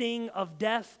the sting of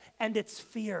death and its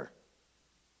fear.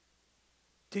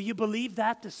 Do you believe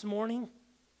that this morning?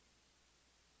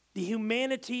 The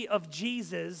humanity of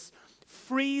Jesus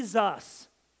frees us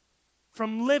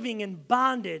from living in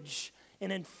bondage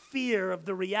and in fear of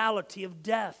the reality of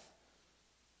death.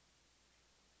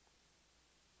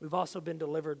 We've also been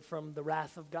delivered from the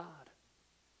wrath of God.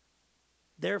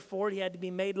 Therefore, he had to be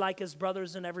made like his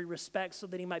brothers in every respect so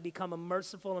that he might become a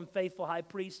merciful and faithful high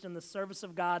priest in the service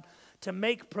of God to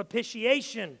make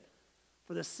propitiation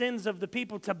for the sins of the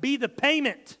people, to be the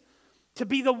payment, to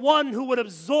be the one who would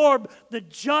absorb the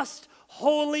just,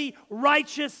 holy,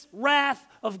 righteous wrath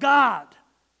of God.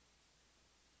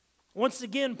 Once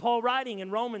again, Paul writing in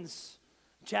Romans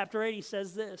chapter 8, he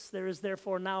says this, "There is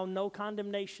therefore now no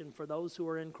condemnation for those who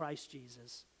are in Christ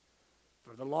Jesus.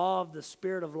 For the law of the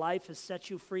Spirit of life has set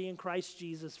you free in Christ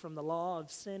Jesus from the law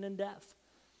of sin and death.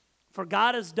 For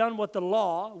God has done what the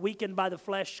law, weakened by the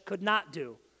flesh, could not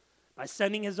do. By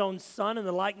sending his own Son in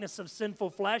the likeness of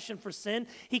sinful flesh, and for sin,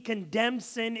 he condemned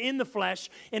sin in the flesh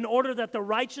in order that the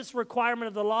righteous requirement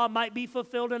of the law might be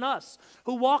fulfilled in us,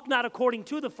 who walk not according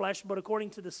to the flesh, but according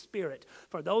to the Spirit.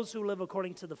 For those who live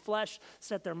according to the flesh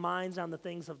set their minds on the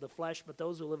things of the flesh, but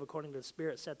those who live according to the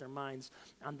Spirit set their minds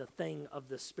on the thing of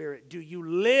the Spirit. Do you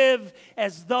live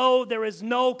as though there is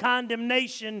no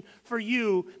condemnation for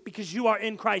you because you are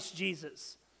in Christ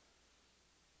Jesus?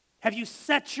 Have you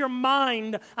set your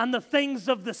mind on the things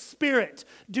of the Spirit?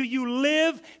 Do you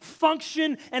live,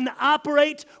 function, and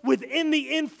operate within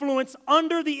the influence,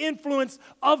 under the influence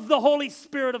of the Holy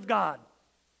Spirit of God?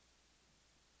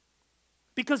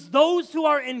 Because those who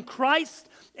are in Christ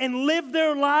and live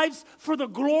their lives for the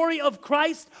glory of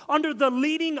Christ under the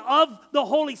leading of the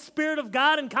Holy Spirit of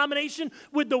God in combination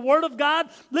with the Word of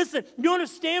God, listen, you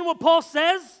understand what Paul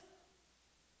says?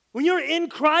 When you're in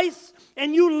Christ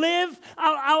and you live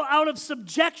out of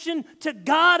subjection to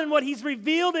God and what He's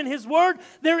revealed in His Word,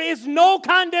 there is no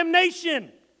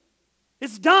condemnation.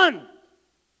 It's done.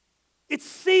 It's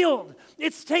sealed.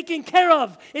 It's taken care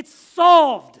of. It's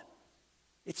solved.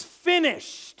 It's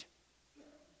finished.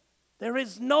 There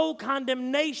is no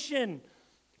condemnation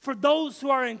for those who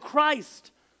are in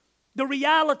Christ. The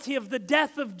reality of the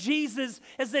death of Jesus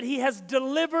is that He has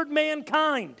delivered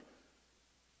mankind.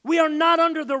 We are not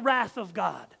under the wrath of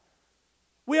God.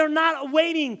 We are not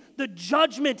awaiting the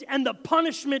judgment and the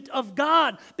punishment of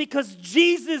God because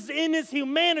Jesus in His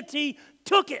humanity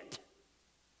took it.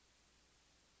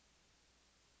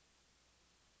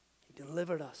 He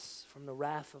delivered us from the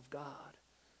wrath of God.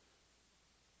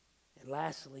 And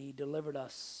lastly, He delivered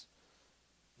us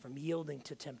from yielding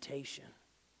to temptation.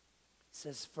 It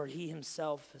says, for He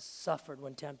Himself has suffered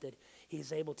when tempted. He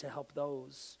is able to help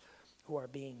those who are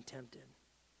being tempted.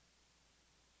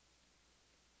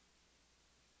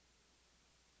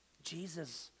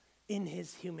 Jesus, in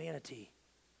His humanity,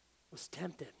 was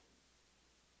tempted.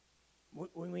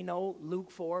 When we know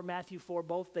Luke 4, Matthew 4,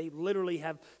 both, they literally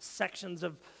have sections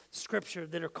of Scripture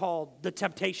that are called the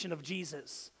temptation of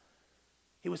Jesus.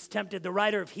 He was tempted. The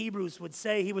writer of Hebrews would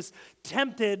say He was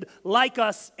tempted like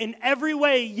us in every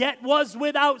way, yet was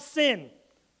without sin.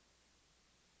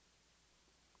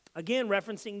 Again,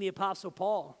 referencing the Apostle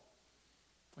Paul.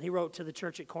 He wrote to the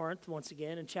church at Corinth, once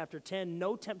again, in chapter 10,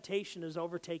 no temptation has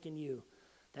overtaken you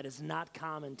that is not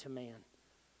common to man.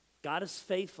 God is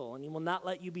faithful, and He will not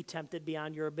let you be tempted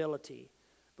beyond your ability.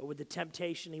 But with the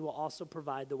temptation, He will also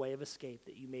provide the way of escape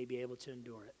that you may be able to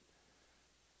endure it.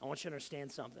 I want you to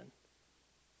understand something.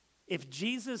 If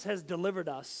Jesus has delivered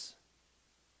us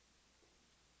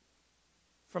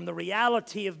from the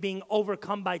reality of being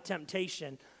overcome by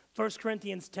temptation, 1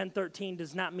 Corinthians 10:13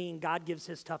 does not mean God gives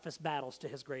His toughest battles to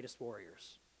His greatest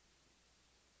warriors.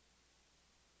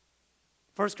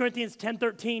 1 Corinthians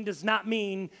 10:13 does not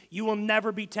mean you will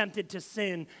never be tempted to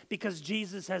sin because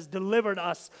Jesus has delivered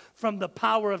us from the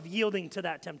power of yielding to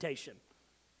that temptation.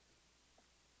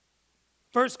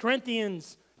 1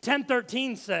 Corinthians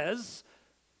 10:13 says,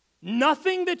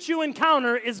 nothing that you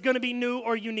encounter is going to be new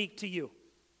or unique to you.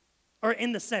 Or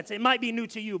in the sense, it might be new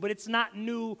to you, but it's not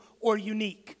new or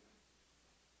unique.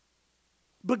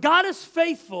 But God is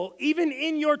faithful even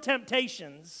in your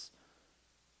temptations.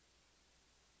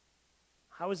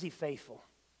 How is He faithful?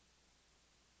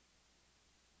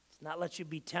 Does not let you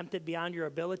be tempted beyond your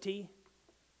ability.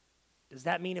 Does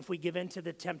that mean if we give in to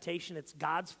the temptation, it's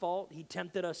God's fault? He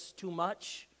tempted us too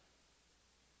much.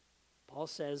 Paul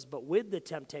says, but with the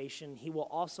temptation, He will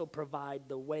also provide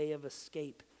the way of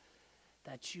escape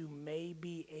that you may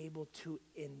be able to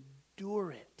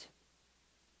endure it.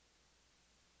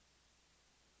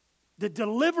 The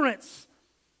deliverance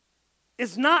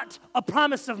is not a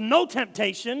promise of no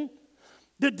temptation.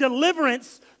 The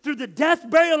deliverance through the death,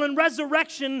 burial, and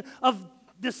resurrection of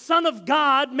the Son of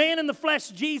God, man in the flesh,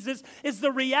 Jesus, is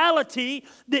the reality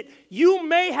that you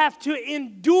may have to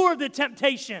endure the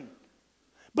temptation.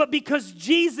 But because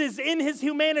Jesus in his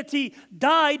humanity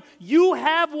died, you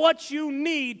have what you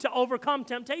need to overcome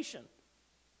temptation.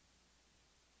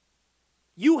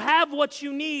 You have what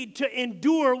you need to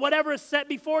endure whatever is set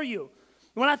before you.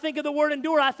 When I think of the word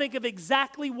endure, I think of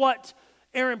exactly what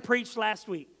Aaron preached last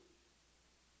week.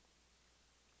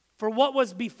 For what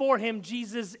was before him,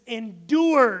 Jesus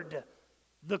endured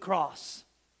the cross.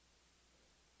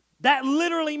 That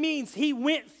literally means he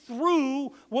went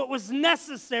through what was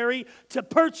necessary to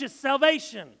purchase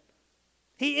salvation.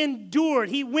 He endured.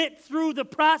 He went through the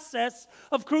process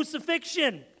of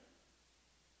crucifixion.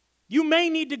 You may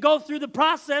need to go through the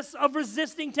process of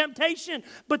resisting temptation,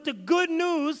 but the good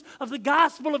news of the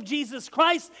gospel of Jesus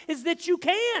Christ is that you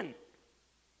can.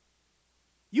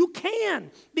 You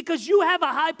can, because you have a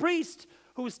high priest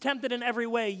who was tempted in every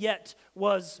way, yet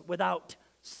was without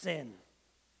sin.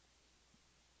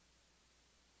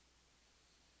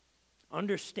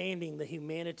 Understanding the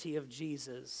humanity of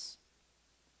Jesus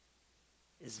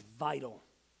is vital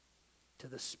to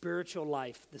the spiritual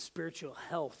life, the spiritual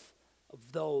health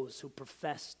of those who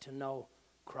profess to know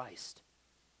Christ.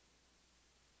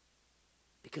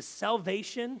 Because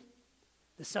salvation,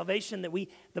 the salvation that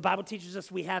the Bible teaches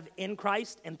us we have in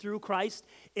Christ and through Christ,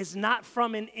 is not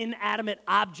from an inanimate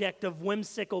object of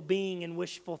whimsical being and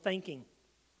wishful thinking.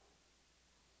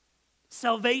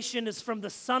 Salvation is from the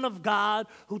Son of God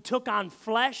who took on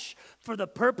flesh for the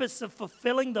purpose of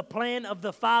fulfilling the plan of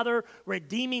the Father,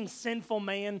 redeeming sinful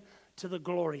man to the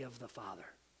glory of the Father.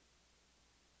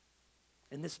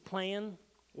 And this plan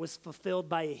was fulfilled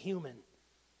by a human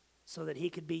so that he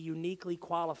could be uniquely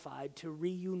qualified to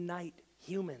reunite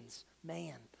humans,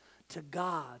 man, to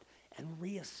God and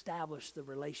reestablish the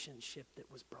relationship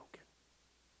that was broken.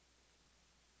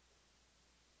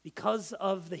 Because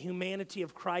of the humanity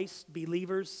of Christ,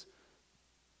 believers,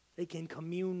 they can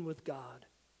commune with God.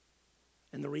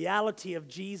 And the reality of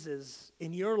Jesus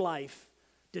in your life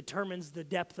determines the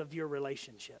depth of your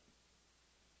relationship.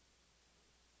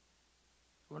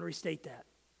 I want to restate that.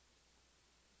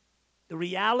 The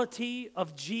reality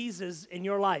of Jesus in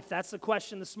your life. That's the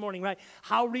question this morning, right?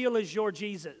 How real is your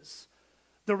Jesus?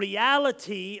 The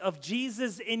reality of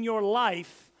Jesus in your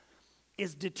life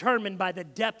is determined by the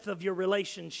depth of your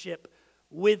relationship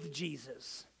with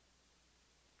Jesus.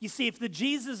 You see, if the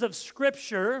Jesus of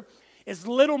Scripture is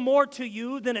little more to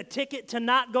you than a ticket to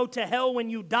not go to hell when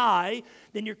you die,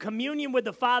 then your communion with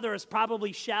the Father is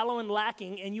probably shallow and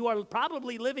lacking, and you are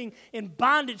probably living in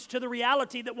bondage to the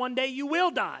reality that one day you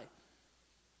will die.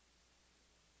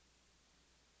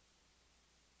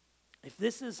 If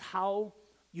this is how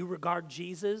you regard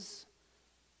Jesus,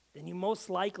 then you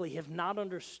most likely have not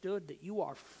understood that you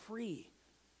are free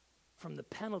from the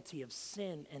penalty of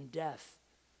sin and death.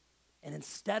 And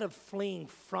instead of fleeing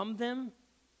from them,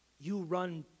 you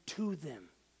run to them.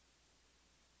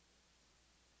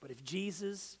 But if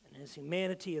Jesus and his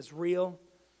humanity is real,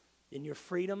 then your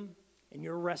freedom and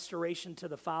your restoration to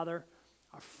the Father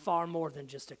are far more than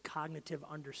just a cognitive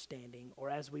understanding, or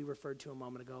as we referred to a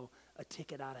moment ago, a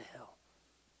ticket out of hell.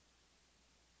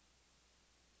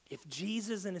 If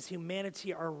Jesus and his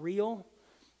humanity are real,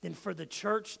 then for the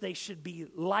church they should be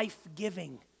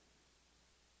life-giving,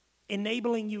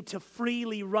 enabling you to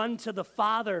freely run to the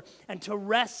Father and to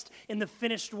rest in the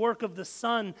finished work of the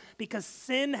Son, because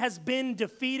sin has been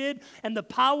defeated and the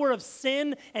power of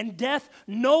sin and death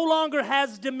no longer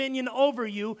has dominion over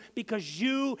you because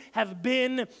you have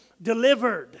been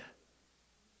delivered.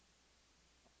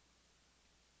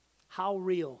 How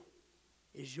real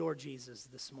is your Jesus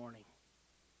this morning?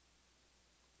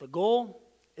 The goal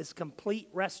is complete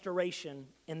restoration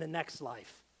in the next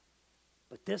life.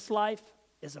 But this life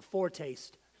is a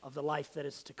foretaste of the life that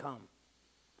is to come.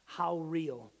 How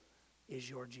real is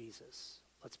your Jesus?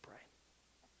 Let's pray.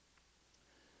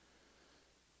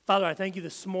 Father, I thank you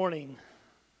this morning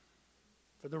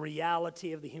for the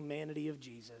reality of the humanity of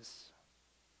Jesus.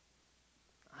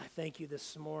 I thank you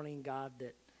this morning, God,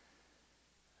 that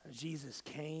Jesus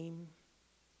came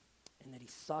and that he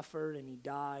suffered and he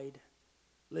died,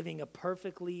 living a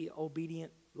perfectly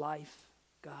obedient life,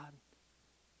 God.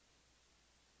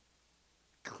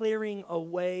 Clearing a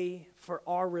way for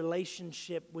our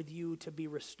relationship with you to be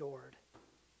restored.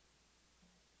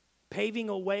 Paving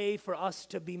a way for us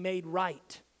to be made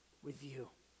right with you.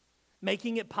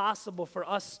 Making it possible for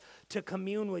us to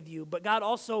commune with you. But God,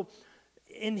 also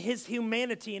in his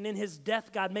humanity and in his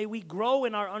death, God, may we grow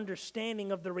in our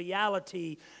understanding of the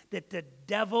reality that the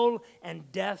devil and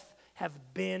death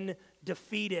have been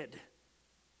defeated.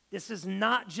 This is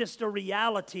not just a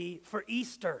reality for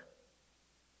Easter.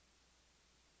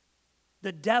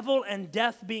 The devil and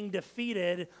death being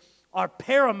defeated are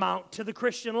paramount to the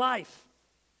Christian life.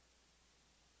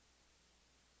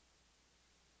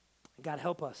 God,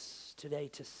 help us today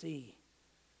to see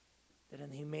that in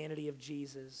the humanity of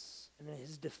Jesus and in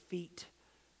his defeat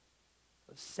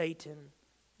of Satan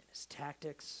and his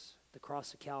tactics, the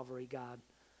cross of Calvary, God,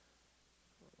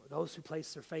 those who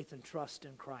place their faith and trust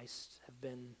in Christ have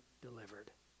been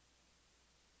delivered.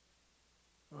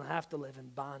 We don't have to live in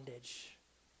bondage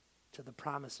to the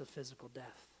promise of physical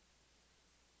death.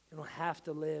 We don't have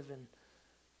to live in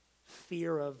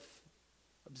fear of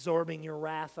absorbing your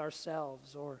wrath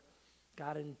ourselves, or,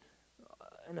 God,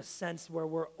 in a sense where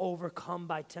we're overcome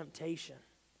by temptation.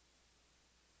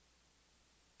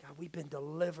 God, we've been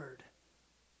delivered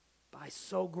by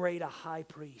so great a high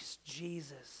priest,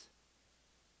 Jesus,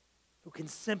 who can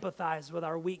sympathize with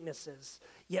our weaknesses,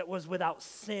 yet was without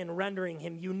sin, rendering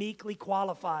him uniquely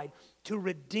qualified to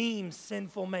redeem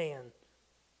sinful man.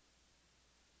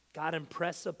 God,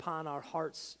 impress upon our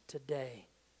hearts today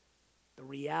the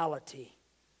reality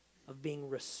of being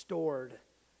restored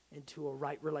into a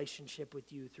right relationship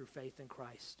with you through faith in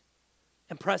Christ.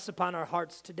 Impress upon our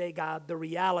hearts today, God, the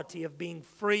reality of being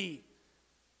free.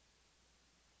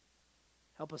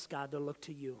 Help us, God, to look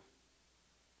to you,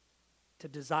 to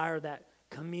desire that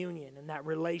communion and that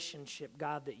relationship,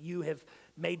 God, that you have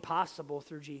made possible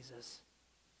through Jesus.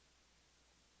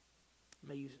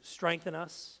 May you strengthen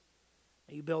us.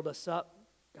 May you build us up.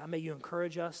 God, may you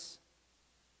encourage us.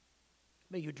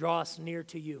 May you draw us near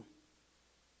to you.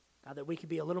 God, that we could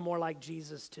be a little more like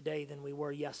Jesus today than we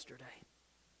were yesterday.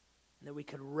 And that we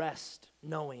could rest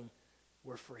knowing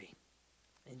we're free.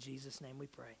 In Jesus' name we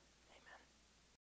pray.